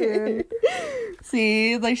false, dude.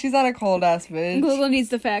 See, like, she's not a cold-ass bitch. Google needs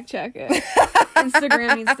to fact check it.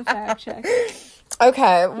 Instagram needs to fact check.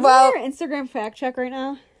 Okay, well... Is there an Instagram fact check right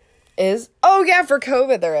now? Oh, yeah, for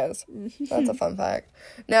COVID there is. That's a fun fact.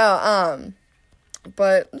 No,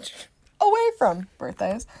 but away from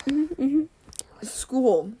birthdays.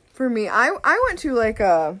 School, for me, I went to, like,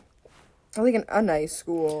 a nice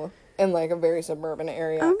school in, like, a very suburban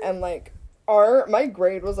area, and, like, my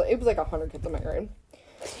grade was, it was, like, 100 kids in my grade.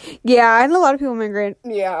 Yeah, I had a lot of people in my grade.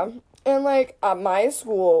 Yeah, and, like, at my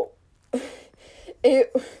school,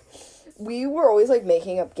 we were always, like,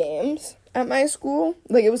 making up games at my school.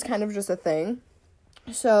 Like, it was kind of just a thing.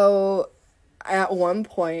 So, at one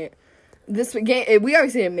point, this game, we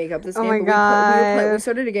obviously didn't make up this game. Oh my but God. we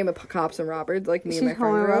started a game of Cops and Robbers, like, me and my She's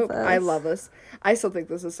told friend me wrote. about this. I love this. I still think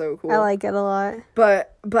this is so cool. I like it a lot.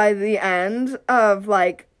 But by the end of,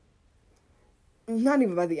 like, not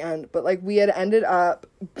even by the end, but, like, we had ended up,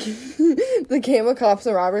 the game of Cops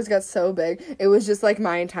and Robbers got so big, it was just, like,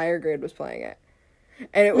 my entire grade was playing it.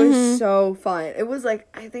 And it was so fun. It was, like,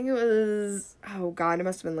 I think it was, oh, God, it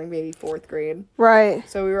must have been, like, maybe 4th grade. Right.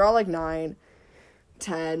 So we were all, like, 9,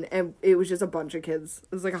 10, and it was just a bunch of kids.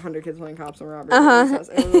 It was, like, 100 kids playing Cops and Robbers. It was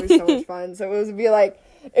always so much fun. So it would be, like,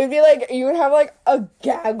 you would have, like, a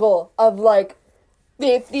gaggle of, like,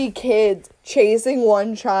 50 kids chasing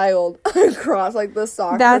one child across, like, the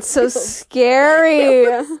soccer That's so field. scary. It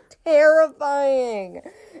was terrifying.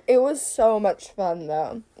 It was so much fun,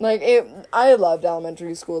 though. Like, I loved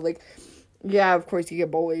elementary school. Like, yeah, of course you get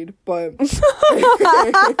bullied, but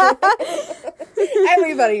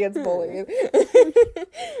everybody gets bullied.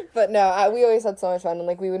 But no, we always had so much fun, and,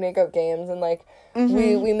 like, we would make up games, and, like,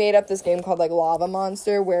 we made up this game called, like, Lava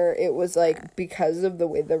Monster, where it was, like, because of the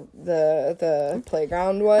way the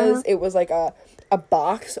playground was, it was, like, a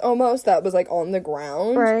box almost that was, like, on the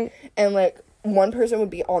ground. Right. And, like, one person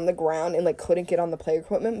would be on the ground and, like, couldn't get on the play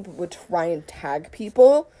equipment, but would try and tag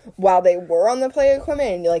people while they were on the play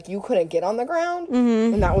equipment, and, like, you couldn't get on the ground.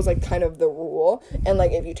 And that was, like, kind of the rule. And,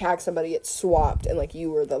 like, if you tag somebody, it swapped, and, like,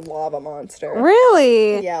 you were the lava monster.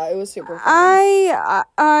 Really? Yeah, it was super fun. I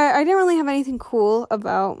didn't really have anything cool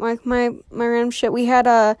about my random shit. We had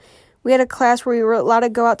a class where we were allowed to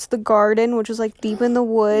go out to the garden, which was, like, deep in the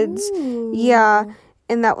woods. Ooh. Yeah,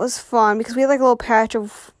 and that was fun because we had, like, a little patch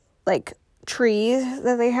of, like, trees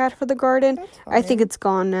that they had for the garden. I think it's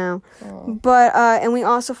gone now. Oh. But and we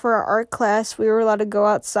also, for our art class, we were allowed to go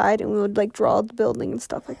outside and we would, like, draw the building and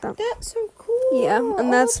stuff like that. That's so cool. Yeah, and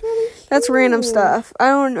Oh, that's really random cute. stuff. I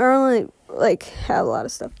don't really, like, have a lot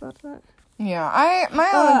of stuff about that. Yeah, my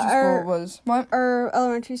elementary school was what? Our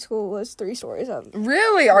elementary school was 3 stories up.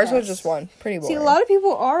 Really? Ours was Yes. just one. Pretty boring. See, a lot of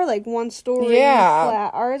people are, like, 1 story Yeah.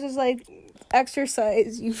 flat. Ours is, like,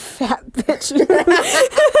 exercise, you fat bitch.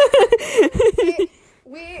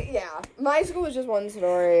 My school was just 1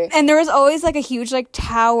 story. And there was always, like, a huge, like,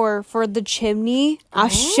 tower for the chimney. I'll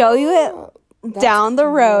show you it down the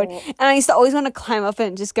road. And I used to always want to climb up it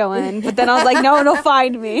and just go in. But then I was like, no one will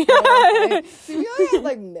find me. So we only had,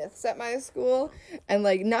 like, myths at my school, and,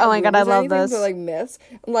 like, not Oh my God, I movies or love anything, those. but, like, myths.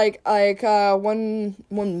 Like one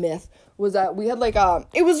myth was that we had, like,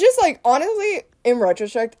 it was just, like, honestly, in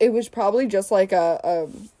retrospect, it was probably just, like, a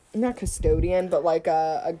not custodian, but, like,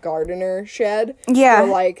 a gardener shed. Yeah. For,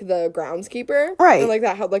 like, the groundskeeper. Right. And, like,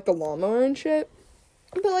 that had, like, the lawnmower and shit.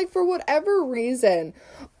 But, like, for whatever reason,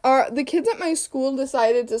 the kids at my school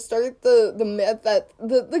decided to start the myth that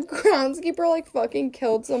the groundskeeper, like, fucking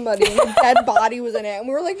killed somebody and a dead body was in it. And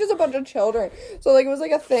we were, like, just a bunch of children. So, like, it was,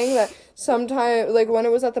 like, a thing that sometimes, like, when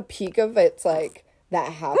it was at the peak of its, like,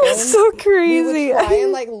 that happened. That's so crazy. We would try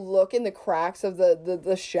and, like, look in the cracks of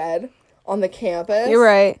the shed on the campus. You're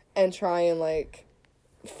right. And try and, like,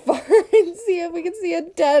 find, see if we could see a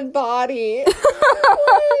dead body.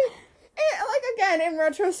 Like, again, in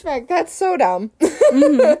retrospect, that's so dumb.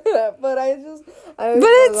 But I But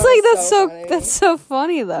it's like funny. that's so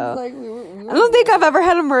funny though. Like, I don't think I've ever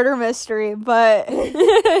had a murder mystery, but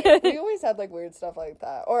we always had like weird stuff like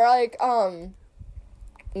that, or like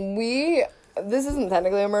this isn't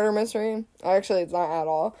technically a murder mystery. Actually, it's not at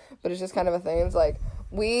all, but it's just kind of a thing. It's like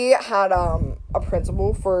we had a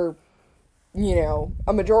principal for, you know,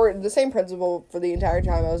 the same principal for the entire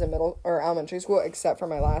time I was in middle or elementary school, except for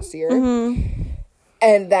my last year.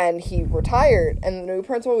 And then he retired, and the new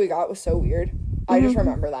principal we got was so weird. I just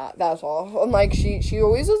remember that. That's all. And like she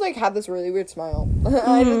always was like had this really weird smile.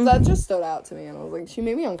 That just stood out to me, and I was like, she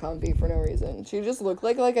made me uncomfy for no reason. She just looked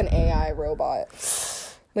like an AI robot.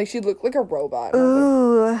 Like she looked like a robot.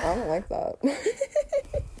 ooh, I don't like that.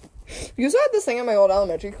 You also had this thing at my old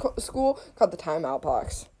elementary school called the timeout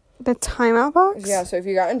box. the timeout box. Yeah, so if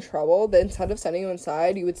you got in trouble, then instead of sending you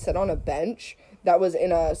inside, you would sit on a bench that was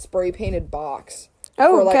in a spray painted box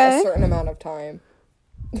for like a certain amount of time.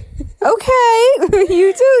 Okay,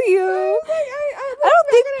 you do you.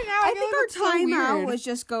 I think our so timeout weird. was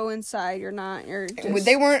just go inside. You're just.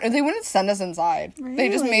 They wouldn't send us inside. They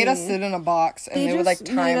just made us sit in a box, and they would like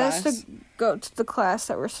just time made us. to go to the class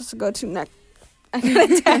that we're supposed to go to next. I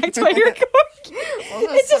got attacked when you were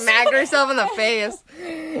going. Smacked herself in the face.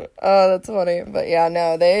 Oh, that's funny. But yeah,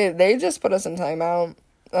 no, they just put us in timeout.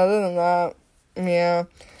 Other than that, yeah.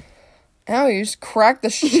 Ow, you just cracked the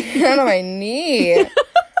shit out of my knee.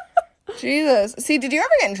 Jesus. See, did you ever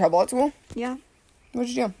get in trouble at school? Yeah. What'd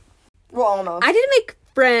you do? Well, almost. I didn't make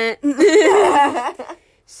Brent.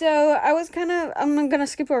 So I was I'm gonna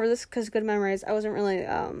skip over this because good memories. I wasn't really,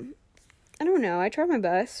 I don't know. I tried my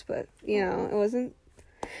best, but, you know, it wasn't.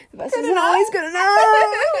 The best isn't always good enough.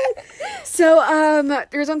 So,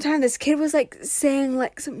 there was one time this kid was, like, saying,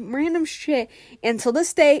 like, some random shit. And till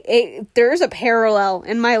this day, there's a parallel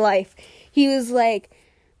in my life. He was, like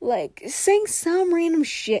saying some random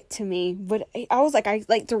shit to me. But I was, like, I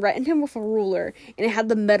threatened him with a ruler. And it had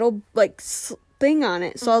the metal, like, thing on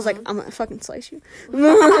it. So I was, like, I'm gonna fucking slice you.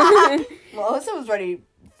 Well, Alyssa was ready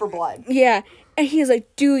for blood. Yeah. And he was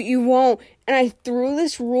like, dude, you won't. And I threw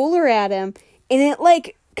this ruler at him. And it,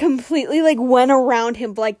 like, completely, like, went around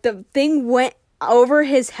him. Like, the thing went over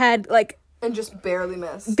his head, like... And just barely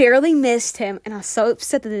missed. Barely missed him. And I was so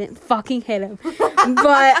upset that it didn't fucking hit him.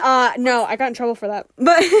 But, no, I got in trouble for that.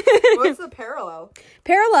 But... What's the parallel?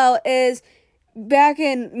 Parallel is... Back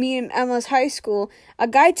in me and Emma's high school, a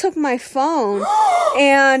guy took my phone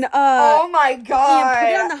and oh my god! And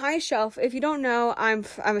put it on the high shelf. If you don't know, I'm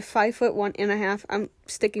 5'1.5". I'm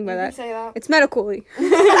sticking by that. You say that? It's medically.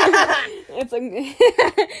 It's like,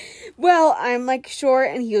 well, I'm like short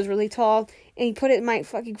and he was really tall, and he put my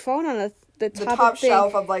fucking phone on the top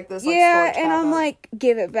shelf of like this. Like, yeah, storage and I'm cabinet. like,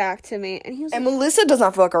 give it back to me, and he was. And like, Melissa does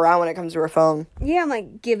not fuck around when it comes to her phone. yeah, I'm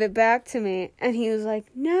like, give it back to me, and he was like,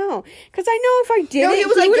 no, because I know if I did No, it, he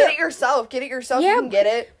was like, would've- get it yourself. Yeah, You can get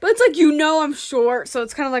it. But it's like, you know, I'm short, so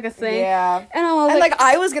it's kind of like a thing. Yeah. And I was And like, like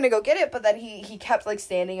I was gonna go get it, but then he kept like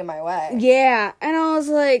standing in my way. yeah, and I was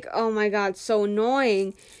like, oh my god, so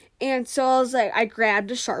annoying. And so I was like, I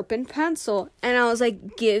grabbed a sharpened pencil, and I was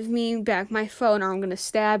like, give me back my phone or I'm gonna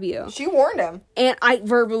stab you. She warned him. And I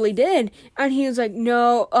verbally did. And he was like,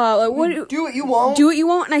 no, like, what? Do what you won't. Do what you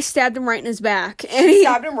want. And I stabbed him right in his back. And He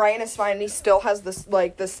stabbed him right in his spine, and he still has this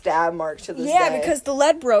like the stab mark to this yeah, day. because the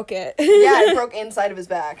lead broke it. Yeah, it broke inside of his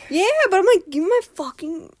back. Yeah, but I'm like, give me my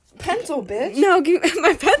fucking... Pencil, bitch. No, give me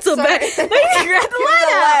my pencil Sorry. back. No, you grabbed the lead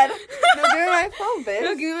out. No, give me my phone, bitch.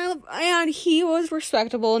 No, give me my... And he was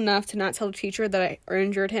respectable enough to not tell the teacher that I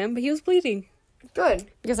injured him, but he was bleeding.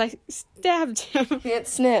 Good. Because I stabbed him. He didn't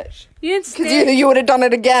snitch. He didn't Because snitch. you would have done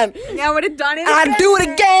it again. Yeah, I would have done it I'd do it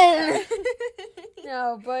again.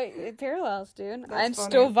 No, but it parallels, dude. I'm funny.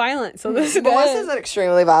 still violent, so this is Melissa's an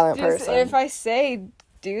extremely violent just person. if I say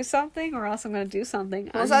do something or else I'm gonna do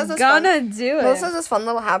something, Melissa has I'm this gonna do it. Melissa has this fun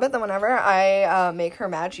little habit that whenever I make her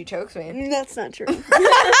mad, she chokes me. That's not true.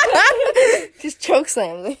 Just choke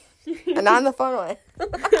slams me. And not in the fun way.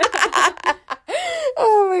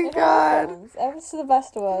 Oh my god. It's the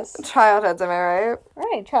best of us. Childhoods, am I right?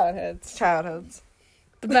 Right, childhoods. Childhoods.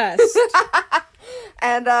 The best.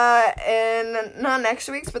 And in not next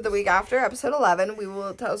week's, but the week after, episode 11, we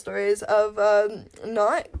will tell stories of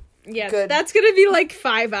not Yeah, good. that's gonna be like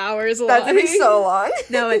 5 hours long. That's gonna be so long.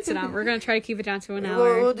 No, it's not. We're gonna try to keep it down to an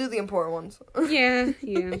hour. We'll do the important ones. Yeah.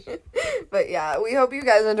 But yeah, we hope you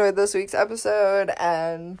guys enjoyed this week's episode,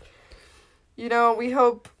 and you know, we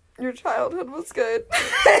hope your childhood was good.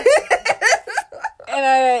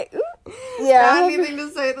 And Yeah. Anything to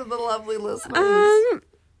say to the lovely listeners?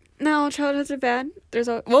 no, childhoods are bad.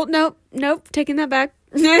 Nope, taking that back.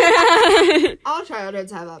 All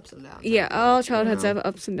childhoods have ups and downs. Yeah, all childhoods have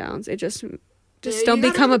ups and downs. It just Yeah, don't you gotta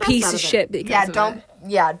become make a the best piece out of it. shit because of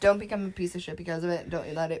it. Don't become a piece of shit because of it.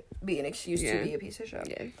 Don't let it be an excuse to be a piece of shit.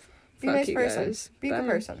 Yeah. Be a Fuck nice you person. guys. Be a good Bye.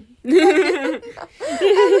 person. I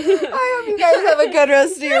hope you guys have a good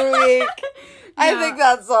rest of your week. I think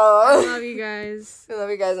that's all. I love you guys. We love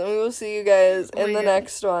you guys, and we will see you guys in the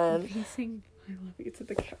next one. Pacing. I love you to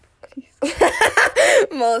the camera.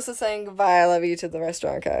 Melissa saying goodbye, I love you to the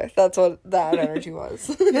restaurant guy. That's what that energy was.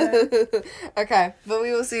 Okay, but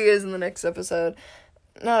we will see you guys in the next episode.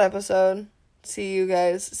 Not episode. See you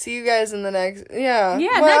guys in the next. Yeah.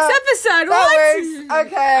 Yeah, well, next episode. That What? works.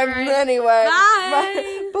 Okay. All right. Anyway.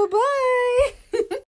 Bye. Bye. Bye.